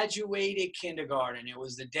graduated kindergarten. It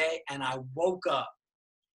was the day, and I woke up.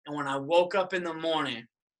 And when I woke up in the morning,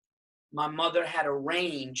 my mother had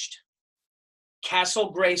arranged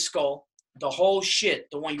Castle Grayskull, the whole shit,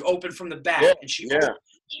 the one you open from the back. Yeah, and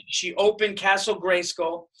she opened Castle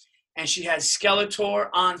Grayskull, and she had Skeletor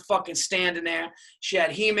on fucking standing there. She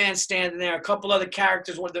had He-Man standing there, a couple other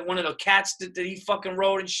characters, one of the cats that he fucking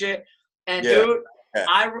rode and shit. And, dude,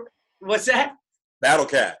 what's that? Battle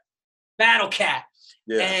Cat.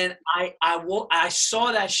 Yeah. And I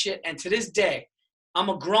saw that shit, and to this day, I'm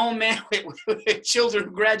a grown man with children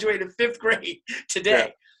who graduated 5th grade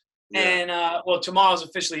today. Yeah. And, tomorrow's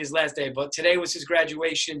officially his last day, but today was his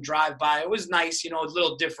graduation drive-by. It was nice, a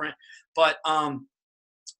little different. But,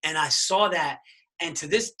 and I saw that, and to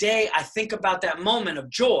this day, I think about that moment of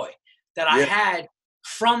joy that I had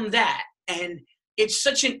from that. And it's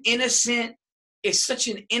such an innocent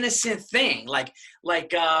thing.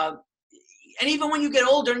 And even when you get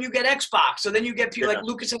older and you get Xbox, so then you get people like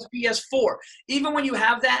Lucas has PS4. Even when you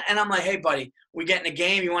have that, and I'm like, hey, buddy, we getting a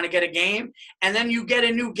game? You want to get a game? And then you get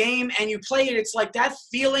a new game and you play it. It's like that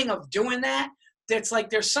feeling of doing that. That's like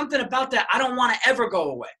there's something about that I don't want to ever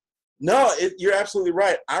go away. No, you're absolutely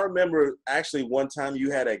right. I remember actually one time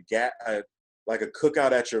you had a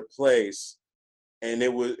cookout at your place, and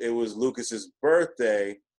it was Lucas's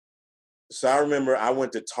birthday. So I remember I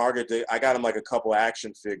went to Target. I got him like a couple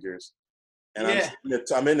action figures. And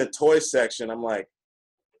I'm in the toy section. I'm like,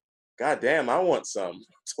 God damn, I want some.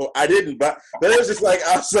 So I didn't, but it was just like,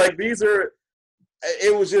 I was like,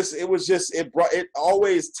 it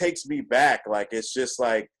always takes me back. Like, it's just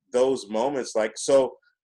like those moments. Like, so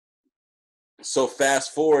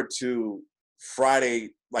fast forward to Friday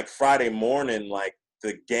morning, like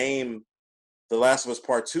the game, The Last of Us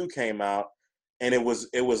Part 2 came out, and it was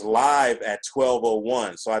live at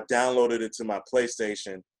 12:01. So I downloaded it to my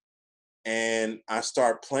PlayStation. And I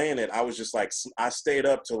start playing it. I was just like, I stayed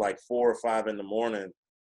up till like 4 or 5 in the morning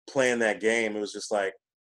playing that game. It was just like,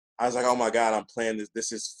 I was like, oh my God, I'm playing this.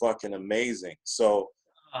 This is fucking amazing. So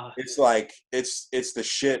it's like, it's the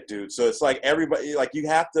shit, dude. So it's like everybody, like you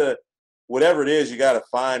have to, whatever it is, you got to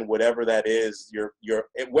find whatever that is.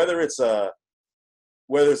 Whether it's a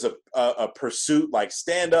pursuit like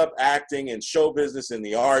stand-up acting and show business in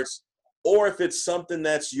the arts, or if it's something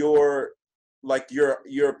that's your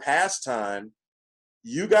pastime,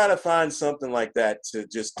 you got to find something like that to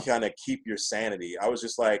just kind of keep your sanity. I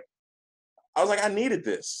was like, I needed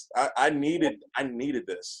this. I needed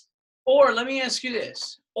this. Or let me ask you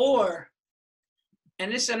this.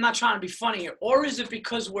 And this, I'm not trying to be funny here, or is it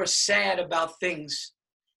because we're sad about things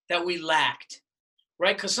that we lacked,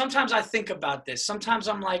 right? Because sometimes I think about this. Sometimes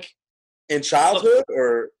I'm like, in childhood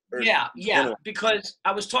or yeah, because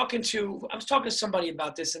I was talking to somebody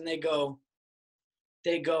about this, and they go,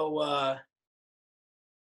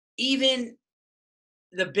 even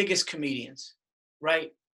the biggest comedians,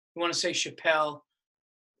 right? You want to say Chappelle,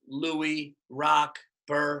 Louis, Rock,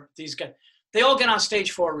 Burr, these guys, they all get on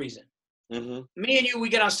stage for a reason. Mm-hmm. Me and you, we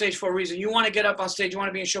get on stage for a reason. You want to get up on stage, you want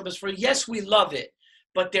to be in show business for, yes, we love it,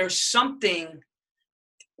 but there's something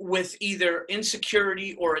with either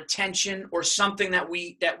insecurity or attention or something that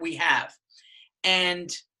we have.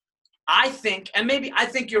 And I think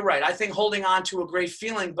you're right. I think holding on to a great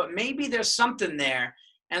feeling, but maybe there's something there.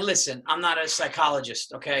 And listen, I'm not a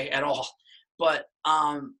psychologist, okay, at all. But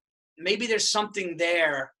maybe there's something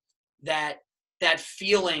there that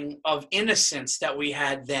feeling of innocence that we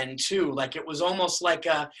had then too. Like it was almost like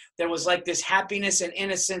there was like this happiness and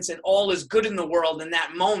innocence and all is good in the world in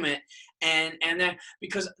that moment. And then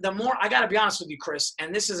because the more, I got to be honest with you, Chris,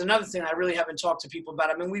 and this is another thing I really haven't talked to people about.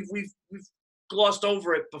 I mean, we've glossed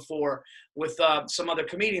over it before with some other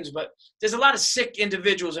comedians, but there's a lot of sick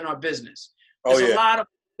individuals in our business.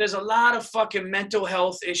 There's a lot of fucking mental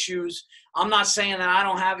health issues. I'm not saying that I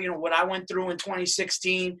don't have, what I went through in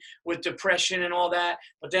 2016 with depression and all that,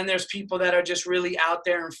 but then there's people that are just really out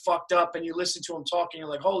there and fucked up, and you listen to them talking, you're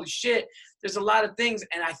like, holy shit, there's a lot of things.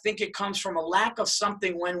 And I think it comes from a lack of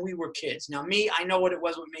something when we were kids. Now me, I know what it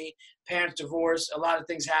was with me, parents divorced, a lot of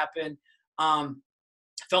things happened.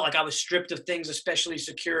 Felt like I was stripped of things, especially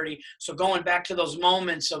security. So going back to those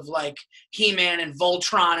moments of like He-Man and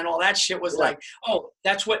Voltron and all that shit was like, oh,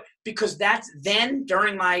 because that's then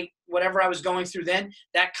during my, whatever I was going through then,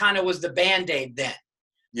 that kind of was the Band-Aid then.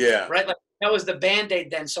 Yeah. Right? Like that was the Band-Aid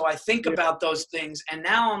then. So I think about those things, and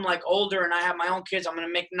now I'm like older and I have my own kids. I'm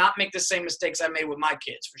going to not make the same mistakes I made with my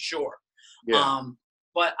kids for sure. Yeah.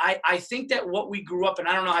 But I think that what we grew up, and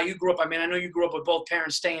I don't know how you grew up. I mean, I know you grew up with both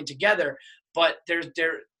parents staying together, but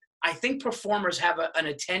I think performers have an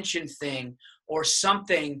attention thing or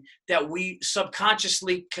something that we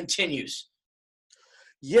subconsciously continues.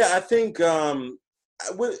 Yeah, I think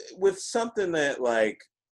with something that like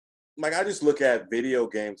I just look at video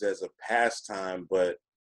games as a pastime, but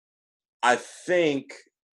I think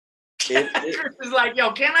Chris is like,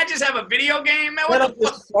 yo, can't I just have a video game? Man, what the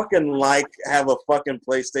fuck? Fucking have a fucking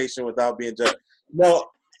PlayStation without being judged. No,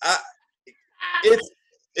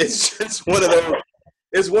 it's just one of those.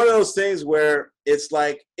 It's one of those things where it's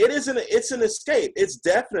like it's an escape. It's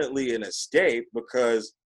definitely an escape,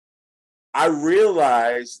 because I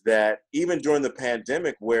realized that even during the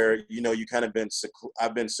pandemic, where you kind of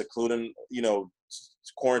I've been secluding,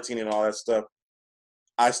 quarantining and all that stuff.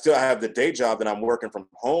 I still have the day job that I'm working from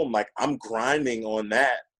home. Like I'm grinding on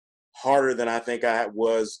that harder than I think I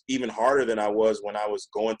was, even harder than I was when I was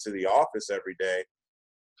going to the office every day.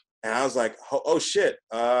 And I was like, oh shit.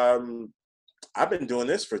 I've been doing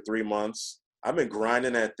this for 3 months. I've been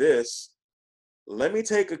grinding at this. Let me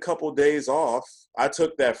take a couple days off. I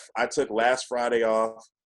took last Friday off,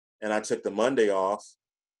 and I took the Monday off,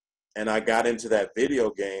 and I got into that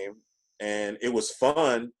video game, and it was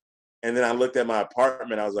fun. And then I looked at my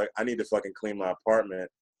apartment. I was like, I need to fucking clean my apartment.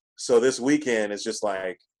 So this weekend is just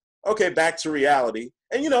like, okay, back to reality.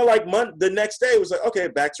 And, like the next day it was like, okay,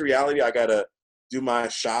 back to reality. I got to do my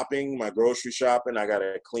shopping, my grocery shopping. I got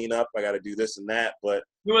to clean up. I got to do this and that. But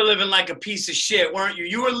you were living like a piece of shit, weren't you?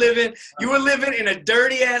 You were living in a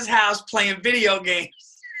dirty ass house playing video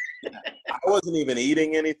games. I wasn't even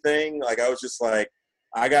eating anything. Like, I was just like,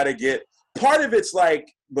 I got to get, part of it's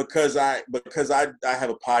like, because I have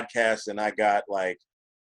a podcast, and I got like,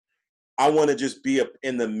 I want to just be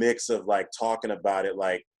in the mix of like talking about it.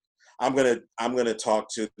 Like, I'm gonna talk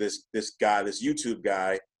to this guy, this YouTube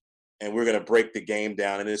guy, and we're gonna break the game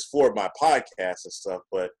down. And it's for my podcast and stuff.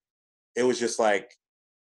 But it was just like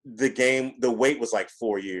the wait was like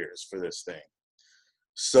 4 years for this thing.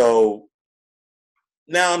 So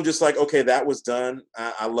now I'm just like, okay, that was done.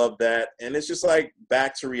 I love that, and it's just like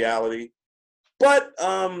back to reality. But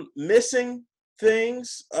missing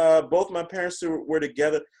things. Both my parents were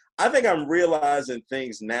together. I think I'm realizing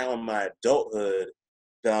things now in my adulthood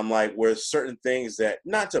that I'm like, where certain things that,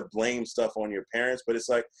 not to blame stuff on your parents, but it's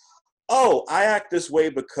like, oh, I act this way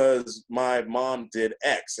because my mom did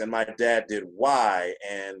X and my dad did Y,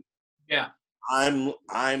 and yeah, I'm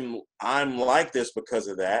like this because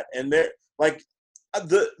of that. And they're like,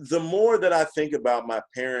 the more that I think about my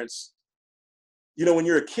parents, when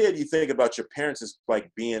you're a kid, you think about your parents as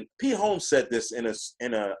like being. Pete Holmes said this in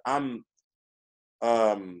a. I'm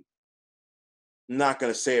not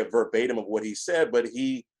going to say a verbatim of what he said, but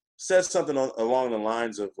he said something along the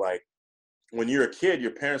lines of like, when you're a kid,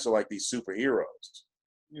 your parents are like these superheroes.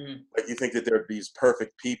 Mm-hmm. Like, you think that they're these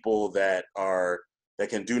perfect people that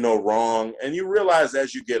can do no wrong, and you realize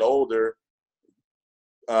as you get older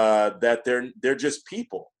that they're just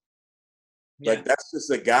people. Yeah. Like, that's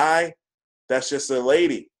just a guy, that's just a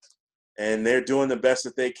lady, and they're doing the best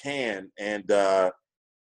that they can. And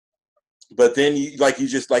but then like you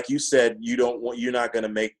said, you're not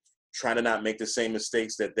going to try to not make the same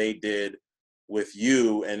mistakes that they did with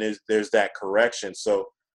you, and there's that correction. So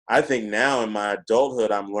I think now in my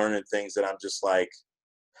adulthood, I'm learning things that I'm just like,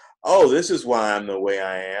 oh, this is why I'm the way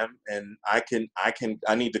I am, and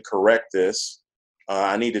I need to correct this.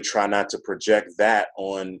 I need to try not to project that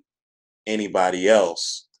on anybody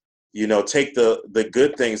else. Take the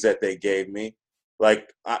good things that they gave me.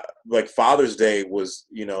 Like Father's Day was,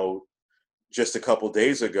 just a couple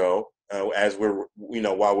days ago, as we're,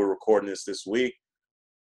 while we're recording this week.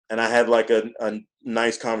 And I had like a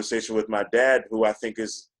nice conversation with my dad, who I think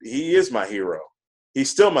he is my hero.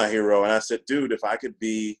 He's still my hero. And I said, dude, if I could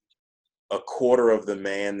be a quarter of the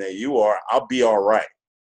man that you are, I'll be all right.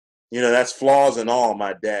 That's flaws and all.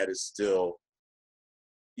 My dad is still,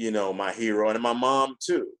 my hero, and my mom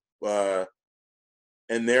too.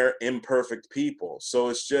 And they're imperfect people. So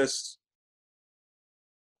it's just,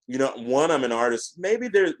 one, I'm an artist. Maybe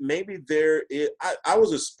there is, I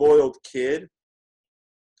was a spoiled kid.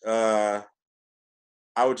 I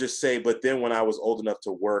would just say, but then when I was old enough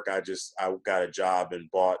to work, I got a job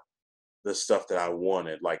and bought the stuff that I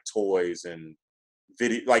wanted, like toys and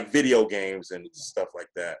video games and stuff like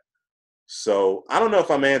that. So I don't know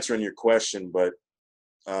if I'm answering your question, but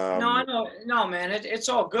no, I know, no, man, it's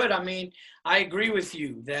all good. I mean, I agree with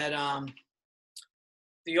you that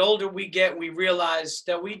the older we get, we realize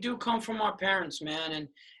that we do come from our parents, man, and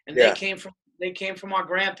yeah. they came from our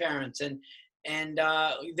grandparents, and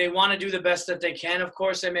they want to do the best that they can. Of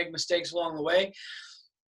course, they make mistakes along the way.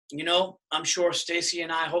 I'm sure Stacy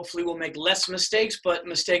and I hopefully will make less mistakes, but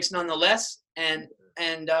mistakes nonetheless. And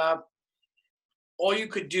all you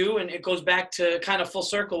could do, and it goes back to kind of full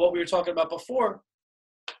circle what we were talking about before,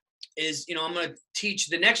 is, I'm going to teach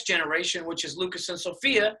the next generation, which is Lucas and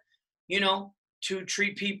Sophia, to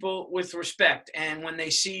treat people with respect. And when they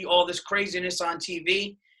see all this craziness on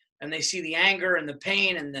TV, and they see the anger and the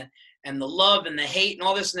pain and the love and the hate and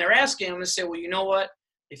all this, and they're asking, I'm going to say, well, you know what?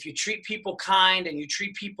 If you treat people kind and you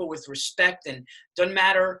treat people with respect, and doesn't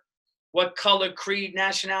matter what color, creed,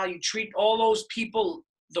 nationality, you treat all those people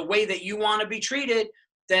the way that you want to be treated,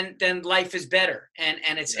 then life is better, and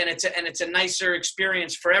it's a nicer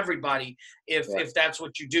experience for everybody if that's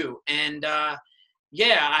what you do. And I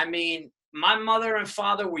mean, my mother and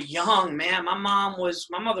father were young, man. My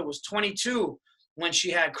mother was 22 when she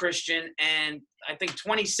had Christian, and I think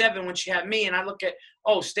 27 when she had me. And I look at,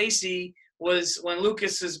 Stacy was when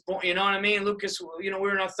Lucas is born. You know what I mean? Lucas, we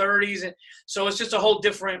were in our 30s, and so it's just a whole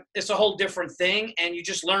different thing, and you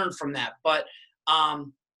just learn from that. But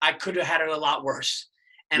I could have had it a lot worse,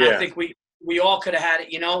 and I think we all could have had it.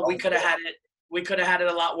 We could have had it. We could have had it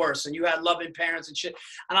a lot worse. And you had loving parents and shit.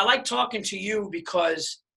 And I like talking to you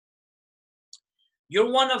because you're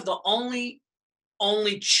one of the only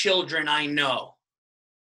children I know.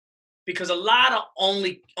 Because a lot of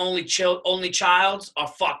only childs are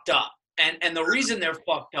fucked up. And the reason they're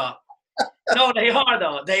fucked up, no, they are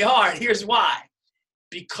though. They are. Here's why.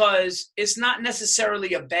 Because it's not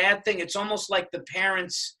necessarily a bad thing. It's almost like the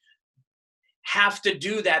parents have to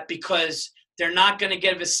do that because they're not going to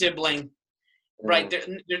give a sibling. Right.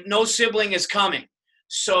 No sibling is coming.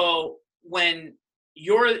 So when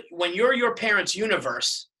you're your parents'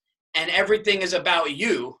 universe and everything is about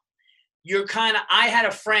you, you're I had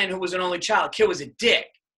a friend who was an only child. Kid was a dick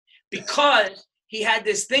because he had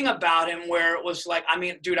this thing about him where it was like, I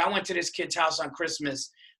mean, dude, I went to this kid's house on Christmas.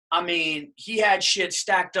 I mean, he had shit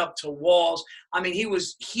stacked up to walls. I mean, he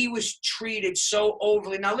was treated so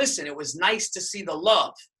overly. Now listen, it was nice to see the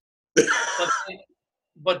love.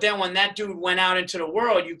 But then when that dude went out into the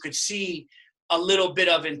world, you could see a little bit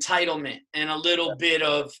of entitlement and a little bit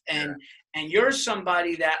of and you're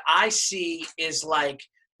somebody that I see is like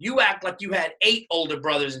you act like you had 8 older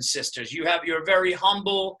brothers and sisters. You're very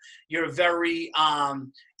humble. You're very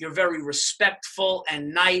respectful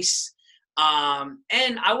and nice.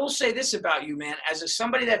 And I will say this about you, man, as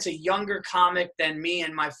somebody that's a younger comic than me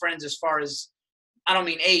and my friends, as far as I don't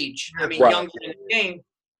mean age, I mean younger in the game.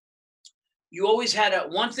 You always had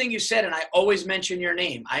one thing you said, and I always mention your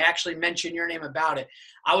name. I actually mention your name about it.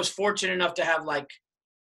 I was fortunate enough to have like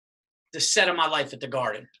the set of my life at the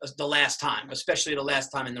Garden the last time, especially the last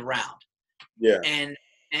time in the round. Yeah. And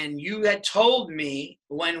you had told me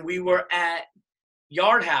when we were at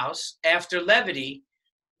Yard House after Levity,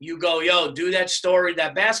 you go, yo, do that story,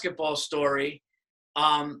 that basketball story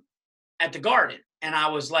at the Garden. And I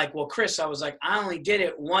was like, well, Chris, I only did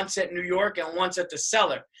it once at New York and once at the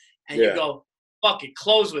Cellar. And you go, fuck it,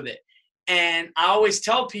 close with it. And I always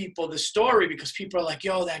tell people the story because people are like,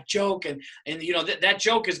 yo, that joke. And that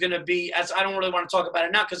joke is going to be, I don't really want to talk about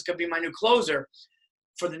it now because it's going to be my new closer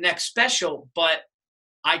for the next special. But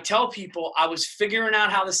I tell people I was figuring out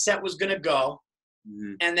how the set was going to go.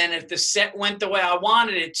 Mm-hmm. And then if the set went the way I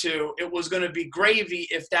wanted it to, it was going to be gravy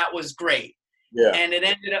if that was great. Yeah. And it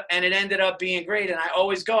ended up being great. And I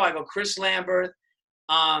always I go, Chris Lamberth,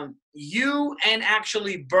 you and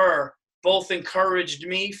actually Burr both encouraged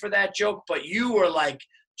me for that joke, but you were like,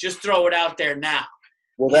 just throw it out there now.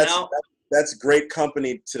 Well, that's great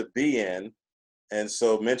company to be in. And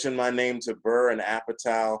so mention my name to Burr and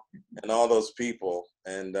Apatow and all those people.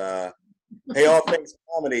 And hey, All Things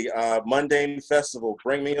Comedy, Mundane Festival,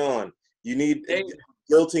 bring me on. You need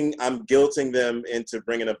I'm guilting them into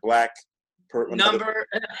bringing a black number.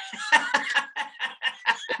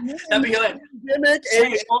 That'd be good. Gimmick,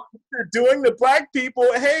 and you're doing the black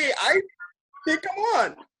people. Hey, come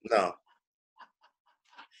on.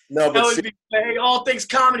 No, but hey, All Things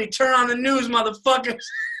Comedy, turn on the news, motherfuckers.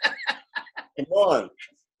 Come on.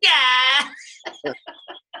 Yeah.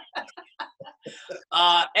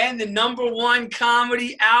 And the #1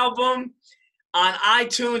 comedy album on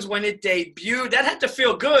iTunes when it debuted. That had to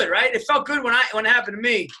feel good, right? It felt good when it happened to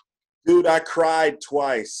me. Dude, I cried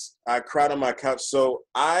twice. I cried on my couch. So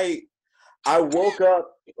I woke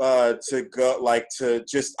up I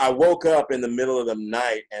woke up in the middle of the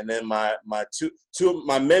night, and then my two of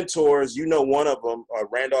my mentors, one of them,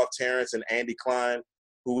 Randolph Terrence and Andy Klein,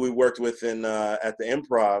 who we worked with in at the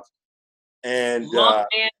Improv. And love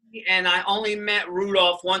Andy, and I only met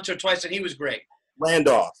Rudolph once or twice, and he was great.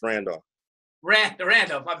 Randolph, my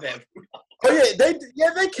bad. Oh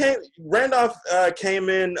they came. Randolph came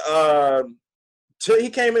in. He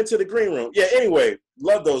came into the green room. Yeah. Anyway,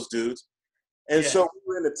 love those dudes. And so we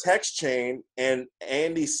were in the text chain, and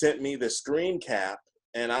Andy sent me the screen cap,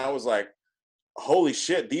 and I was like, "Holy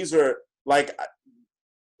shit! These are like."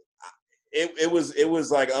 It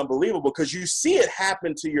was like unbelievable because you see it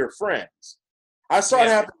happen to your friends. I saw it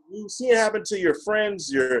happen. You see it happen to your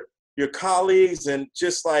friends, your colleagues, and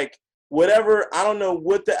just like. Whatever, I don't know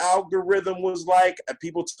what the algorithm was like.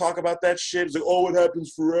 People talk about that shit. It's like, oh, it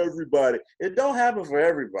happens for everybody. It don't happen for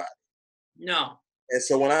everybody. No. And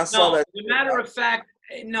so when I saw that. As a matter of fact,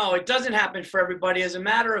 no, it doesn't happen for everybody. As a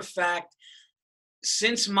matter of fact,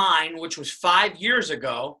 since mine, which was 5 years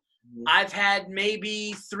ago, I've had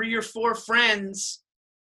maybe 3 or 4 friends,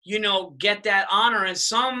 get that honor. And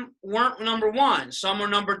some weren't #1. Some were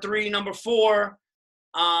 #3, #4.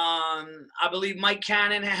 I believe Mike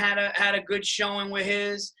Cannon had a good showing with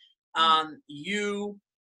his. you,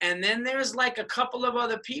 and then there's like a couple of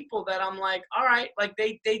other people that I'm like, all right, like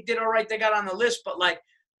they did all right, they got on the list, but like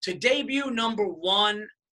to debut number one,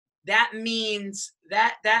 that means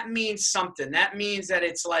something. That means that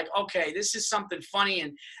it's like, okay, this is something funny.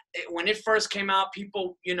 And when it first came out,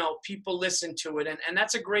 people listened to it, and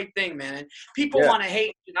that's a great thing, man. And people want to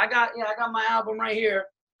hate it. I got my album right here.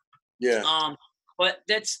 Yeah. But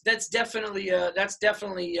that's definitely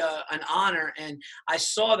an honor. And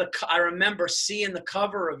I remember seeing the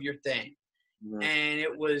cover of your thing. Mm-hmm. And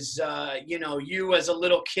it was, you as a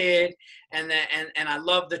little kid, and I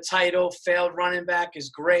love the title. Failed Running Back is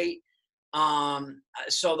great.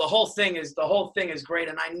 So the whole thing is great.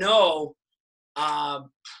 And I know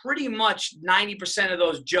pretty much 90% of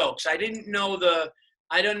those jokes. I don't know the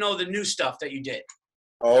new stuff that you did.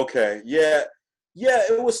 Okay, yeah,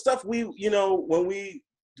 it was stuff we, when we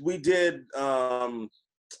did.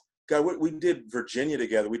 We did Virginia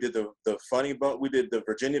together. We did the Funny Bone. We did the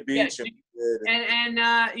Virginia Beach.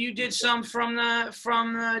 Yeah, you did some from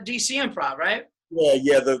the DC Improv, right?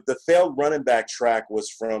 Yeah. The Failed Running Back track was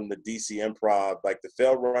from the DC Improv. Like the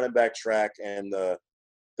Failed Running Back track and the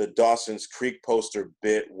Dawson's Creek poster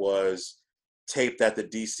bit was taped at the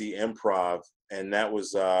DC Improv, and that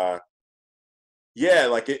was like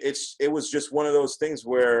it was just one of those things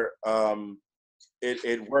where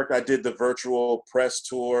it worked. I did the virtual press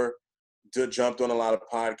tour. Jumped on a lot of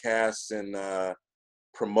podcasts and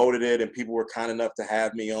promoted it, and people were kind enough to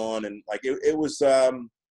have me on, and like it was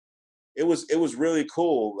really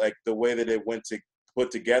cool, like the way that it went to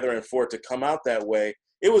put together, and for it to come out that way,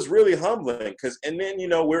 it was really humbling. And then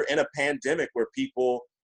we're in a pandemic where people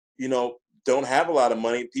don't have a lot of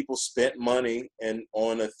money. People spent money and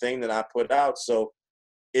on a thing that I put out, so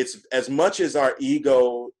it's as much as our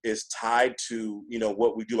ego is tied to,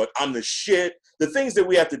 what we do, like I'm the shit, the things that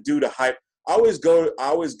we have to do to hype. I always go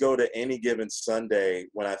to Any Given Sunday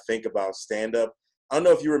when I think about stand-up. I don't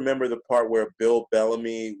know if you remember the part where Bill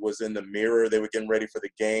Bellamy was in the mirror. They were getting ready for the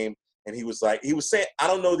game. And he was saying, I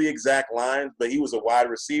don't know the exact lines, but he was a wide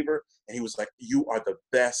receiver. And he was like, you are the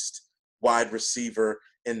best wide receiver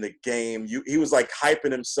in the game. He was like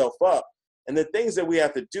hyping himself up. And the things that we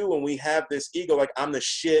have to do when we have this ego, like I'm the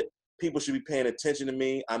shit, people should be paying attention to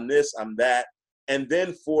me, I'm this, I'm that. And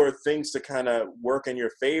then for things to kind of work in your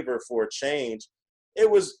favor for a change, it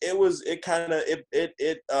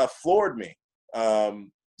floored me.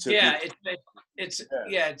 It's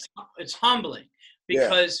humbling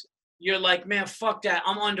because you're like, man, fuck that,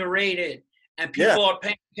 I'm underrated. And people are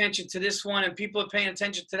paying attention to this one, and people are paying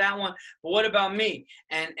attention to that one. But what about me?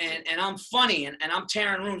 And I'm funny, and I'm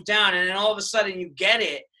tearing rooms down. And then all of a sudden you get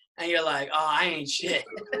it, and you're like, oh, I ain't shit.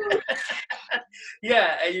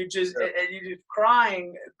 And you're just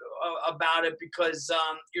crying about it because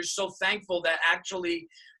you're so thankful that actually,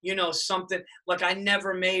 something like I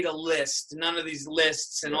never made a list, none of these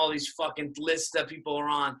lists and all these fucking lists that people are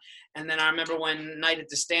on. And then I remember when Night at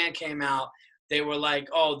the Stand came out, they were like,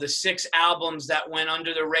 oh, the 6 albums that went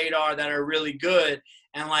under the radar that are really good.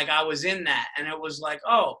 And like, I was in that, and it was like,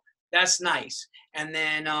 oh, that's nice. And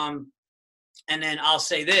then I'll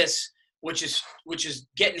say this, which is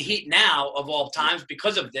getting heat now of all times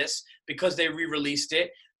because of this, because they re-released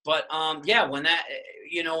it. But when that,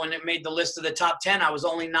 when it made the list of the top 10, I was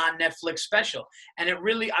only non-Netflix special. And it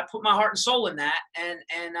really, I put my heart and soul in that. And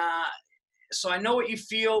so I know what you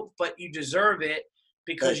feel, but you deserve it.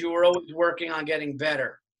 Because you were always working on getting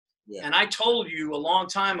better. Yeah. And I told you a long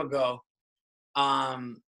time ago,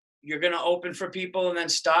 you're going to open for people and then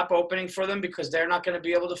stop opening for them because they're not going to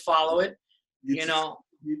be able to follow it,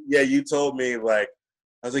 Yeah, you told me, like,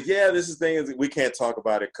 I was like, yeah, this is thing. We can't talk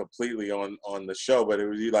about it completely on the show, but it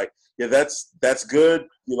was you like, yeah, that's good.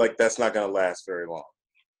 You're like, that's not going to last very long.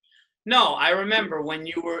 No, I remember when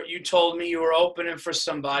you told me you were opening for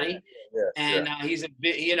somebody, he's a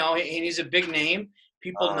big, he's a big name.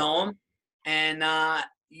 People know him, and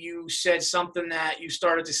you said something that you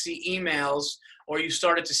started to see emails or you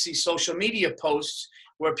started to see social media posts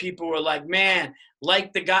where people were like, man,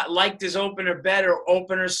 like the guy, liked his opener better,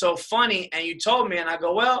 opener's so funny. And you told me, and I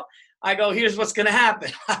go, here's what's going to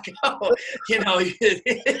happen. I go,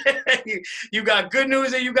 you got good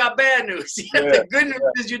news and you got bad news. The good news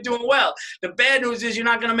is you're doing well. The bad news is you're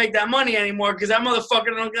not going to make that money anymore because that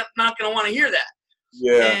motherfucker not going to want to hear that.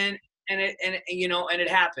 Yeah. And it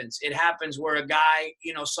happens. It happens where a guy,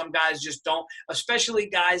 some guys just don't, especially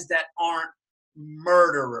guys that aren't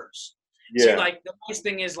murderers. Yeah. See, like the nice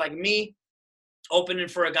thing is like me opening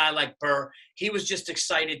for a guy like Burr, he was just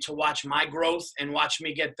excited to watch my growth and watch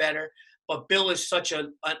me get better. But Bill is such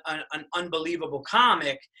an unbelievable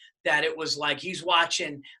comic that it was like he's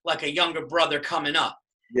watching like a younger brother coming up.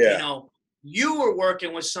 Yeah. You know, you were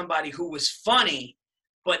working with somebody who was funny,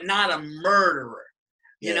 but not a murderer.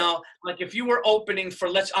 You know, like if you were opening for,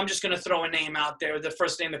 I'm just going to throw a name out there. The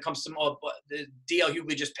first name that comes to mind, the DL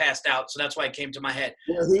Hughley just passed out, so that's why it came to my head.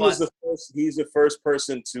 Well, he's the first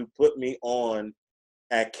person to put me on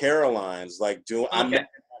at Caroline's. Like, I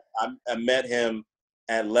met him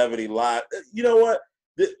at Levity Live. You know what?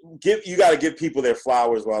 You got to give people their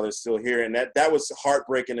flowers while they're still here, and that was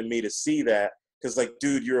heartbreaking to me to see that, because like,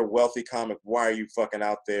 dude, you're a wealthy comic. Why are you fucking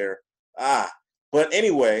out there? But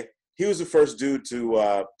anyway, he was the first dude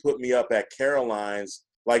to put me up at Caroline's,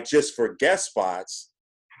 like just for guest spots,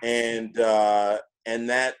 and that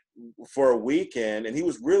for a weekend. And he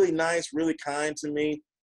was really nice, really kind to me.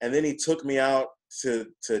 And then he took me out to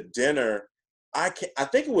dinner. I think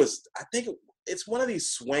it's one of these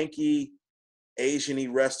swanky Asian-y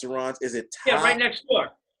restaurants. Is it Thai? Yeah, right next door.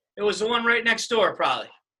 It was the one right next door, probably.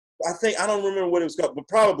 I don't remember what it was called, but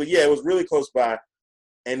probably, yeah, it was really close by.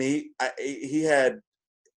 And he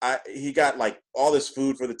got like all this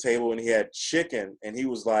food for the table, and he had chicken, and he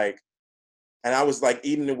was like, and I was like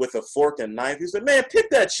eating it with a fork and knife. He said, "Man, pick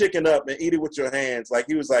that chicken up and eat it with your hands." Like,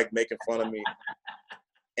 he was like making fun of me.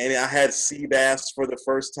 And I had sea bass for the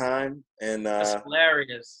first time, and that's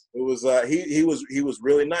hilarious. It was he was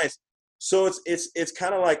really nice. So it's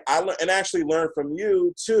kind of like and actually learned from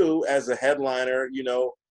you too as a headliner. You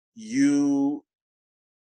know,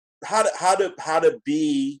 how to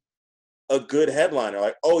be a good headliner.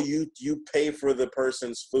 Like, oh, you pay for the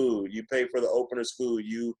person's food, you pay for the opener's food,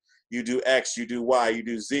 you do X, you do Y, you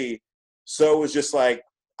do Z. So it was just like,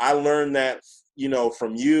 I learned that, you know,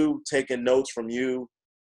 from you, taking notes from you,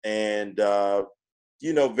 and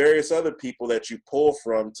you know, various other people that you pull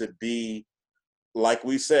from to be, like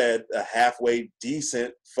we said, a halfway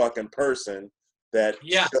decent fucking person that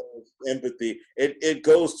shows empathy. It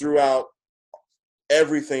goes throughout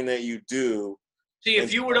everything that you do. See,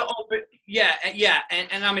 if you were to open,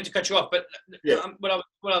 and I meant to cut you off, but what I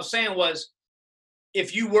was saying was,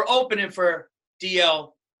 if you were opening for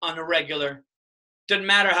DL on the regular, doesn't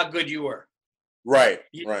matter how good you were. Right,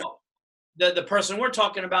 right. The person we're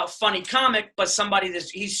talking about, funny comic, but somebody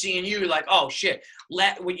he's seeing you like, oh shit,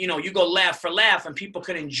 you know, you go laugh for laugh, and people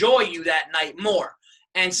could enjoy you that night more.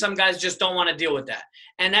 And some guys just don't want to deal with that,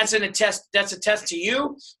 and that's a test to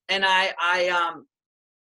you. And I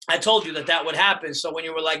told you that would happen. So when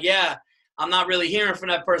you were like, yeah, I'm not really hearing from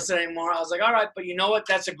that person anymore, I was like, all right, but you know what?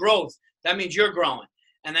 That's a growth. That means you're growing,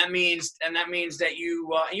 and that means that you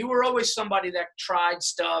were always somebody that tried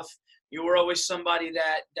stuff. You were always somebody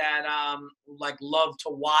that like loved to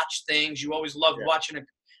watch things. You always loved watching it.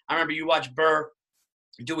 I remember you watched Burr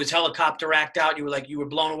do his helicopter act out. You were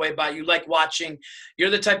blown away by it. You like watching. You're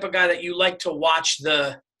the type of guy that you like to watch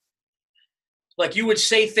like, you would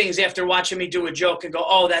say things after watching me do a joke and go,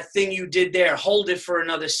 oh, that thing you did there, hold it for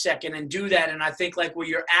another second and do that. And I think like where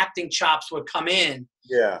your acting chops would come in.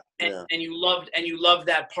 And you loved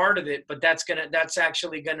that part of it. But that's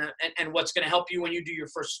actually gonna, and what's gonna help you when you do your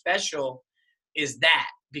first special is that,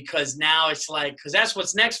 because now it's like, because that's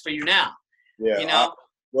what's next for you now. Yeah. You know?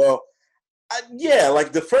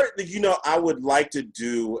 Like the first, you know, I would like to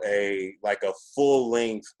do a full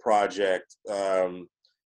length project,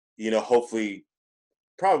 you know, hopefully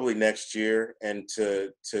probably next year, and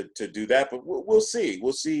to do that, but we'll see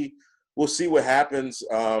what happens.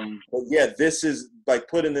 But yeah, this is like,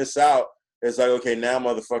 putting this out, it's like, okay, now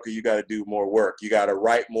motherfucker, you got to do more work. You got to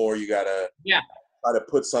write more. You got to try to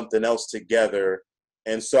put something else together.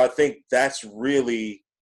 And so I think that's almost,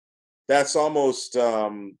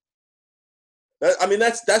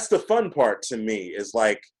 that's the fun part to me, is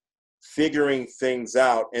like figuring things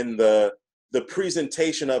out. In the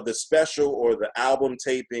presentation of the special or the album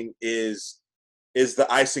taping is the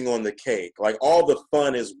icing on the cake. Like, all the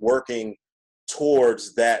fun is working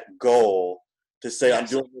towards that goal, to say, I'm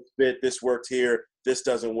doing this bit, this worked here, this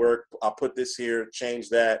doesn't work, I'll put this here, change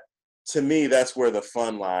that. To me, that's where the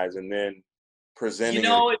fun lies. And then presenting, you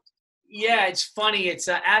know, it's funny. It's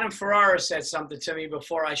Adam Ferrara said something to me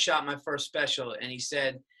before I shot my first special, and he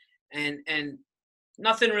said, and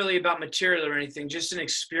nothing really about material or anything, just an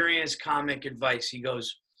experienced comic advice. He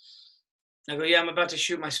goes, I go, yeah, I'm about to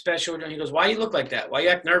shoot my special. And he goes, why you look like that? Why you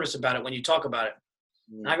act nervous about it when you talk about it?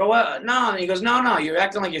 And I go, well, no. And he goes, no, you're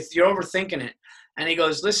acting like you're overthinking it. And he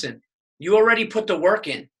goes, listen, you already put the work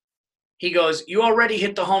in. He goes, you already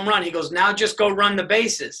hit the home run. He goes, now just go run the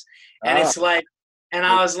bases. And it's like, and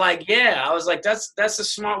I was like, that's a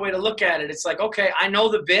smart way to look at it. It's like, okay, I know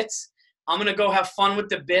the bits. I'm going to go have fun with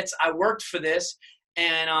the bits. I worked for this.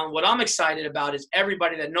 And what I'm excited about is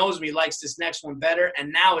everybody that knows me likes this next one better,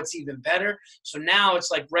 and now it's even better. So now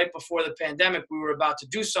it's like right before the pandemic, we were about to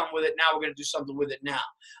do something with it. Now we're going to do something with it now.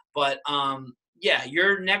 But, yeah,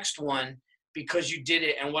 your next one, because you did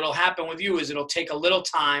it, and what'll happen with you is it'll take a little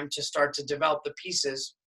time to start to develop the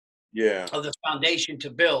pieces of the foundation to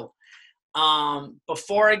build.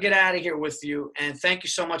 Before I get out of here with you, and thank you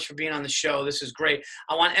so much for being on the show. This is great.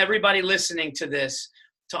 I want everybody listening to this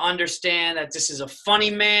to understand that this is a funny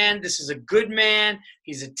man. This is a good man.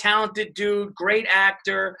 He's a talented dude, great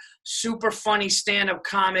actor, super funny stand-up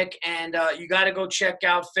comic. And you got to go check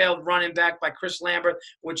out Failed Running Back by Chris Lamberth,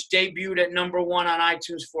 which debuted at #1 on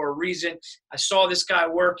iTunes for a reason. I saw this guy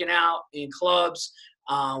working out in clubs,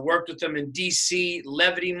 worked with him in D.C.,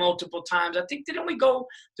 Levity multiple times. I think, did we go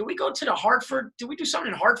to the Hartford? Did we do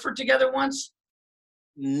something in Hartford together once?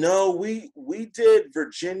 No, we did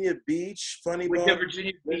Virginia Beach, Funny Bone. We did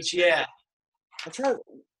Virginia Beach, yeah. I'm trying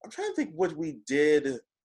to think what we did.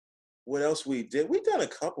 What else we did? We done a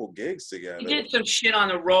couple gigs together. We did some shit on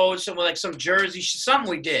the road, some Jersey, something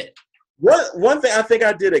we did. One thing, I think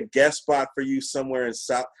I did a guest spot for you somewhere in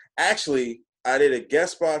South. Actually, I did a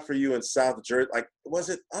guest spot for you in South Jersey. Like, was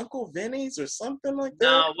it Uncle Vinny's or something like that?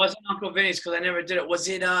 No, it wasn't Uncle Vinny's because I never did it. Was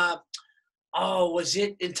it was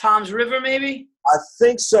it in Tom's River maybe? I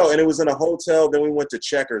think so, and it was in a hotel. Then we went to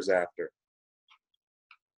Checkers after.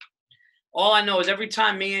 All I know is every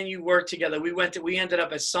time me and you worked together, we ended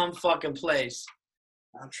up at some fucking place.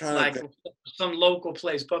 I'm trying like to think. Some local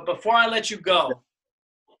place. But before I let you go,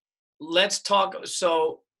 let's talk.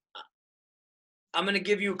 So I'm going to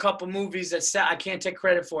give you a couple movies that I can't take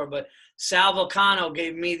credit for, but Sal Vulcano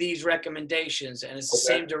gave me these recommendations, and it's the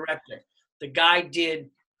same director. The guy did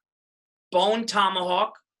Bone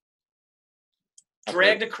Tomahawk,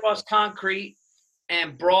 Dragged Across Concrete,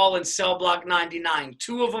 and Brawl in Cell Block 99.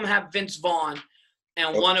 Two of them have Vince Vaughn,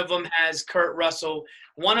 and one of them has Kurt Russell.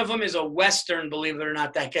 One of them is a Western, believe it or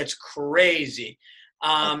not, that gets crazy.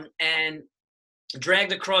 And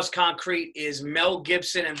Dragged Across Concrete is Mel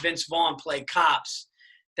Gibson and Vince Vaughn play cops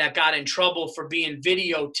that got in trouble for being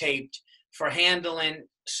videotaped for handling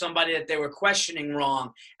somebody that they were questioning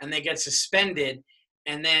wrong, and they get suspended,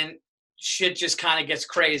 and then shit just kind of gets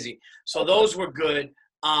crazy. So those were good.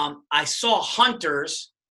 I saw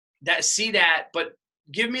Hunters, but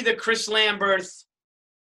give me the Chris Lamberth.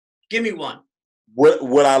 Give me one.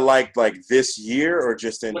 What I like this year or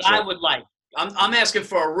just in general? I would like. I'm asking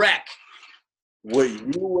for a rec. What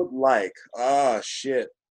you would like? Shit.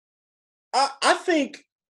 I think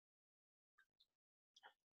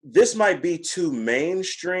this might be too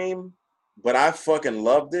mainstream, but I fucking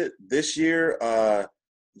loved it this year.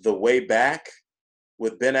 The Way Back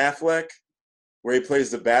with Ben Affleck, where he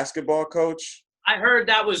plays the basketball coach. I heard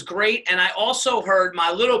that was great, and I also heard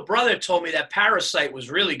my little brother told me that Parasite was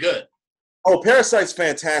really good. Oh, Parasite's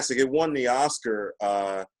fantastic. It won the Oscar.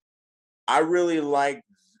 I really like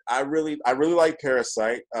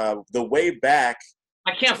Parasite. The Way Back.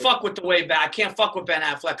 I can't fuck with The Way Back. I can't fuck with Ben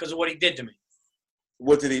Affleck because of what he did to me.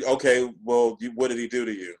 What did he? Okay, well, what did he do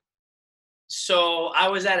to you? So I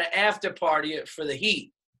was at an after party for The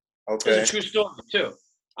Heat. Okay. It's a true story too.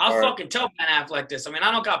 I'll fucking tell Ben Affleck this. I mean,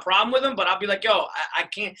 I don't got a problem with him, but I'll be like, yo, I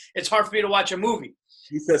can't. It's hard for me to watch a movie.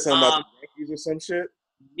 You said something about the Yankees or some shit?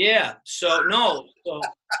 Yeah. So no.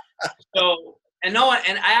 And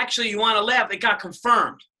I actually, you want to laugh? It got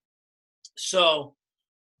confirmed. So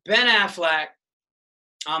Ben Affleck,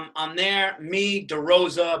 I'm there. Me,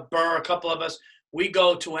 DeRosa, Burr, a couple of us. We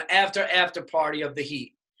go to an after party of The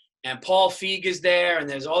Heat, and Paul Feig is there, and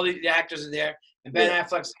there's all the actors are there, and Ben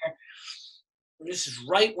Affleck's there. And this is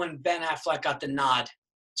right when Ben Affleck got the nod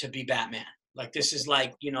to be Batman. Like, this is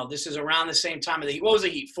like, this is around the same time of the Heat. What was the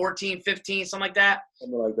Heat? 14, 15, something like that?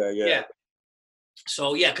 Something like that, yeah.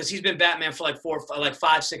 So, yeah, because he's been Batman for like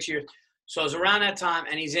 5, 6 years. So it was around that time,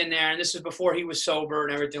 and he's in there, and this is before he was sober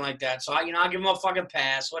and everything like that. So, I'll give him a fucking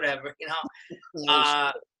pass, whatever,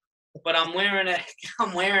 But I'm wearing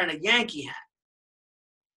a Yankee hat.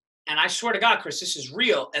 And I swear to God, Chris, this is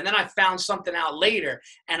real. And then I found something out later,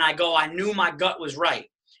 and I knew my gut was right.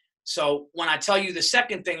 So when I tell you the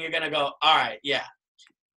second thing, you're going to go, all right, yeah.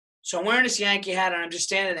 So I'm wearing this Yankee hat, and I'm just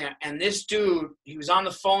standing there. And this dude, he was on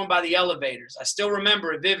the phone by the elevators. I still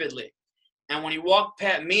remember it vividly. And when he walked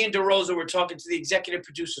past, me and DeRosa were talking to the executive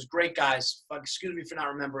producers, great guys. Excuse me for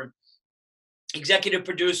not remembering. Executive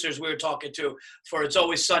producers we were talking to for It's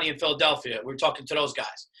Always Sunny in Philadelphia. We were talking to those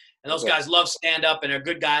guys. And those guys love stand-up, and they're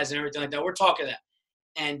good guys and everything like that. We're talking to them.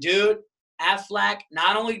 And, dude, Affleck,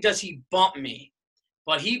 not only does he bump me,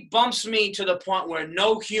 but he bumps me to the point where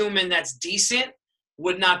no human that's decent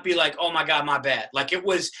would not be like, oh my God, my bad. Like it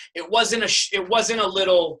wasn't a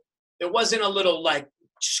little like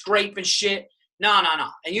scrape and shit. No.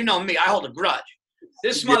 And you know me, I hold a grudge.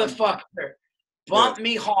 This motherfucker bumped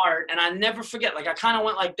me hard, and I never forget. Like I kind of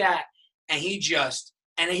went like that, and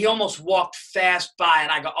he almost walked fast by,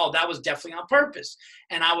 and I go, oh, that was definitely on purpose.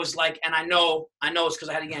 And I was like, and I know it's because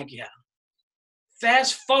I had a Yankee hat on.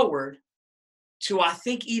 Fast forward to, I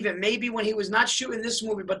think, even maybe when he was not shooting this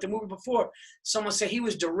movie, but the movie before, someone said he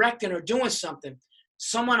was directing or doing something.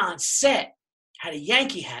 Someone on set had a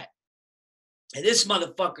Yankee hat. And this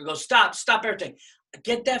motherfucker goes, stop everything.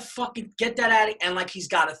 Get that out of, and like he's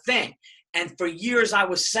got a thing. And for years I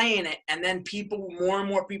was saying it, and then more and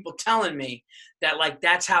more people telling me that like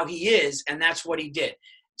that's how he is, and that's what he did.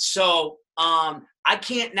 So I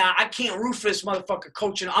can't root for this motherfucker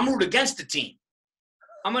coaching. I'm root against the team.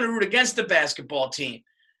 I'm gonna root against the basketball team.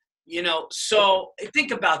 You know, so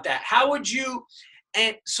think about that. How would you?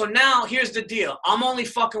 And so now here's the deal. I'm only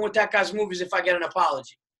fucking with that guy's movies if I get an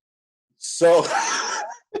apology. So,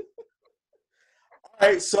 all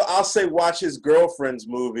right. So I'll say watch his girlfriend's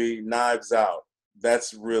movie, Knives Out.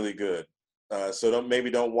 That's really good. So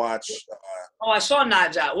don't watch. I saw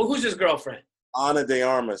Knives Out. Well, who's his girlfriend? Ana de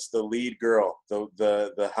Armas, the lead girl,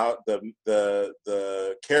 the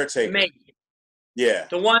caretaker. Maybe. Yeah.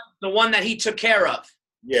 The one that he took care of.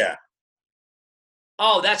 Yeah.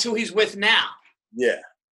 Oh, that's who he's with now. Yeah.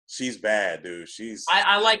 She's bad, dude.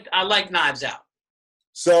 I like Knives Out.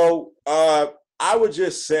 So I would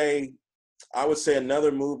say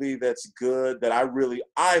another movie that's good that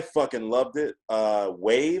I fucking loved it.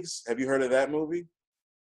 Waves. Have you heard of that movie?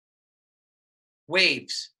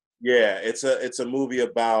 Waves. Yeah, it's a movie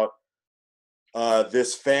about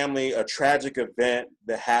this family, a tragic event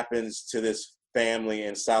that happens to this family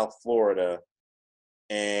in South Florida,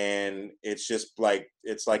 and it's just like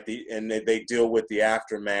they deal with the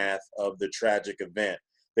aftermath of the tragic event.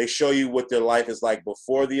 They show you what their life is like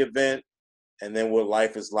before the event, and then what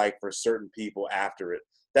life is like for certain people after it.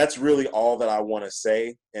 That's really all that I want to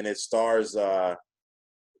say. And it stars my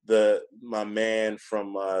man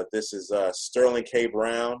from This Is Sterling K.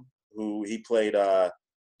 Brown, who he played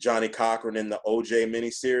Johnny Cochran in the OJ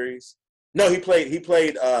miniseries. No, he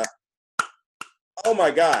played oh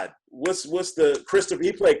my God, what's the Christopher?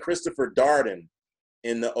 He played Christopher Darden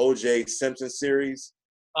in the OJ Simpson series.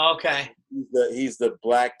 Okay. He's the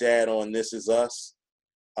black dad on This Is Us.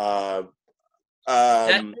 He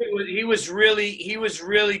was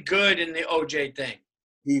really good in the OJ thing.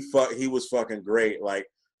 He was fucking great. Like,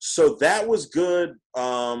 so that was good.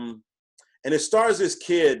 And it stars this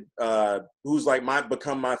kid who's like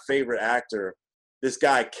become my favorite actor. This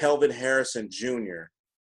guy Kelvin Harrison Jr.,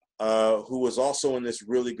 who was also in this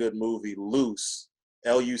really good movie Luce,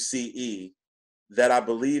 Luce, that I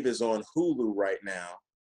believe is on Hulu right now.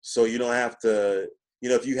 So you don't have to,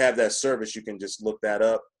 if you have that service, you can just look that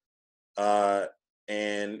up.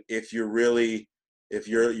 And if your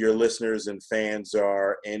listeners and fans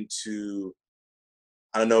are into,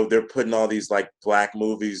 I don't know, they're putting all these like black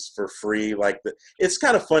movies for free. Like it's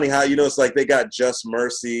kind of funny how, it's like they got Just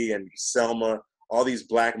Mercy and Selma, all these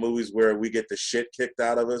black movies where we get the shit kicked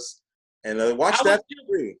out of us. And watch that for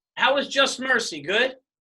free. How was Just Mercy? Good?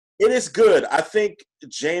 It is good. I think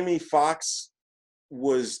Jamie Foxx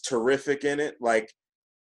was terrific in it. Like,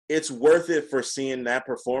 it's worth it for seeing that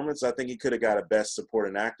performance. I think he could have got a Best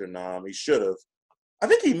Supporting Actor nom. He should have. I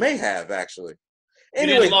think he may have, actually.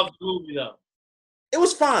 Anyway, you didn't love the movie, though. It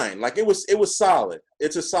was fine. Like, it was solid.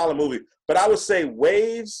 It's a solid movie. But I would say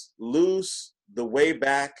Waves, Loose, The Way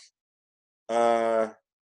Back,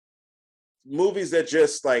 movies that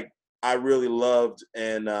just, like, I really loved.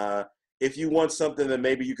 And if you want something that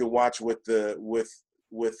maybe you could watch with the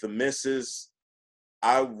missus,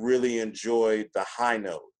 I really enjoyed The High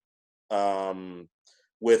Note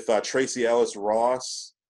with Tracy Ellis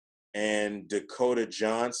Ross and Dakota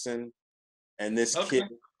Johnson and this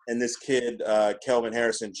kid Kelvin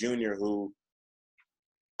Harrison Jr., who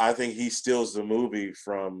I think he steals the movie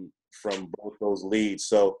from both those leads.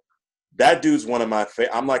 So that dude's one of my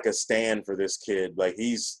I'm like a stan for this kid. Like,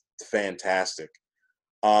 he's fantastic.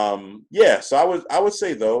 So I would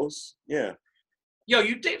say those. Yeah. Yo,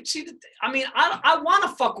 you see? I mean, I want to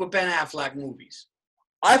fuck with Ben Affleck movies.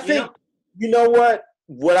 I think you know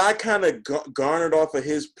what I kind of garnered off of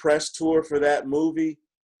his press tour for that movie.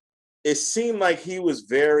 It seemed like he was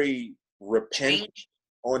very repentant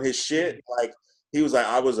on his shit. Like, he was like,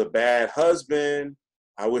 I was a bad husband.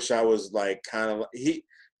 I wish I was like kind of he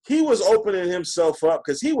was opening himself up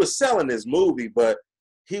because he was selling his movie, but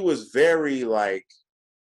he was very like,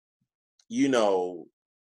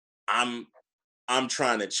 I'm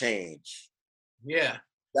trying to change. Yeah.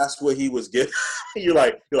 That's what he was getting. You're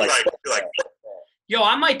like. Yo,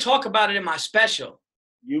 I might talk about it in my special.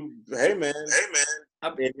 Hey man.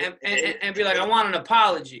 And be like, I want an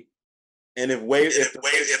apology. And if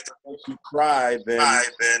you cry,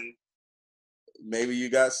 then maybe you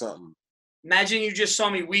got something. Imagine you just saw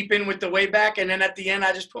me weeping with the way back, and then at the end,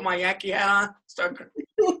 I just put my Yankee hat on. Start crying.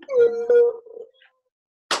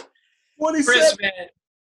 Chris, man,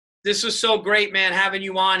 this was so great, man, having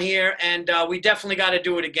you on here, and we definitely got to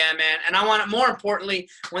do it again, man. And I want to, more importantly,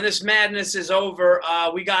 when this madness is over,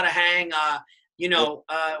 we got to hang.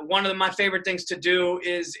 One of my favorite things to do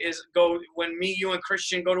is go when me, you, and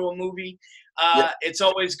Christian go to a movie. It's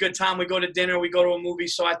always a good time. We go to dinner, we go to a movie.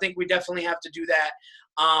 So I think we definitely have to do that.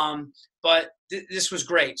 But this was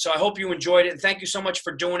great. So I hope you enjoyed it. And thank you so much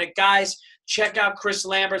for doing it. Guys, check out Chris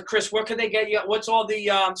Lamberth. Chris, where can they get you? What's all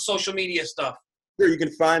the social media stuff? Sure, you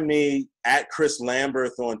can find me at Chris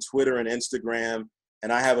Lamberth on Twitter and Instagram.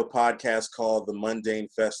 And I have a podcast called The Mundane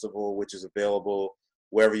Festival, which is available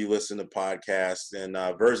wherever you listen to podcasts. And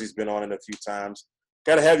Virzi's been on it a few times.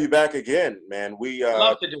 Got to have you back again, man. We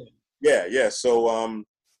love to do it. Yeah. So,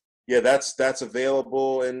 that's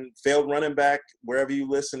available, and Failed Running Back wherever you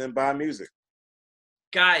listen and buy music.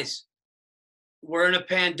 Guys, we're in a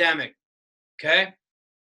pandemic, okay?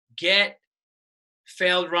 Get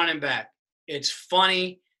Failed Running Back. It's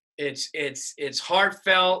funny. It's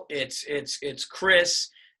heartfelt. It's Chris.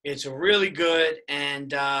 It's really good.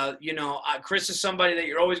 And, Chris is somebody that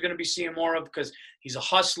you're always going to be seeing more of because he's a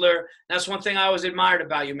hustler. That's one thing I always admired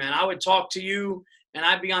about you, man. I would talk to you, and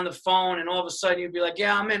I'd be on the phone, and all of a sudden you'd be like,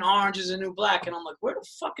 yeah, I'm in Orange is the New Black. And I'm like,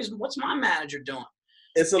 what's my manager doing?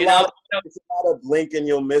 It's a lot of blink and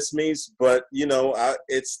you'll miss me's, but,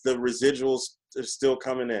 it's the residuals are still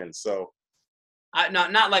coming in, so. I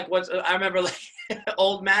remember like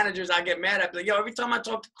old managers, I get mad. I'd be like, yo, every time I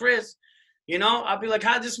talk to Chris, I'd be like,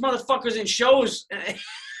 how this motherfucker's in shows?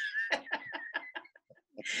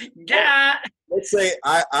 Yeah. Let's say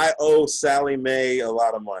I owe Sally Mae a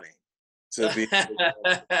lot of money to be.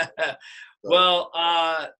 Well,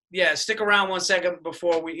 stick around 1 second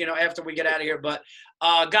before we, after we get out of here. But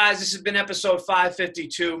guys, this has been episode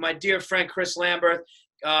 552. My dear friend, Chris Lamberth.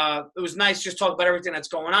 It was nice just talk about everything that's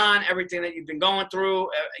going on, everything that you've been going through.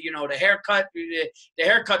 The haircut. The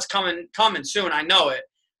haircut's coming soon. I know it.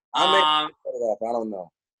 I don't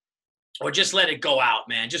know. Or just let it go out,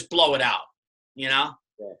 man. Just blow it out. Yeah.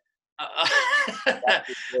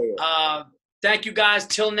 Thank you, guys.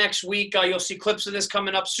 Till next week. You'll see clips of this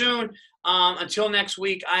coming up soon. Until next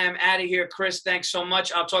week, I am out of here. Chris, thanks so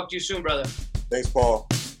much. I'll talk to you soon, brother. Thanks, Paul.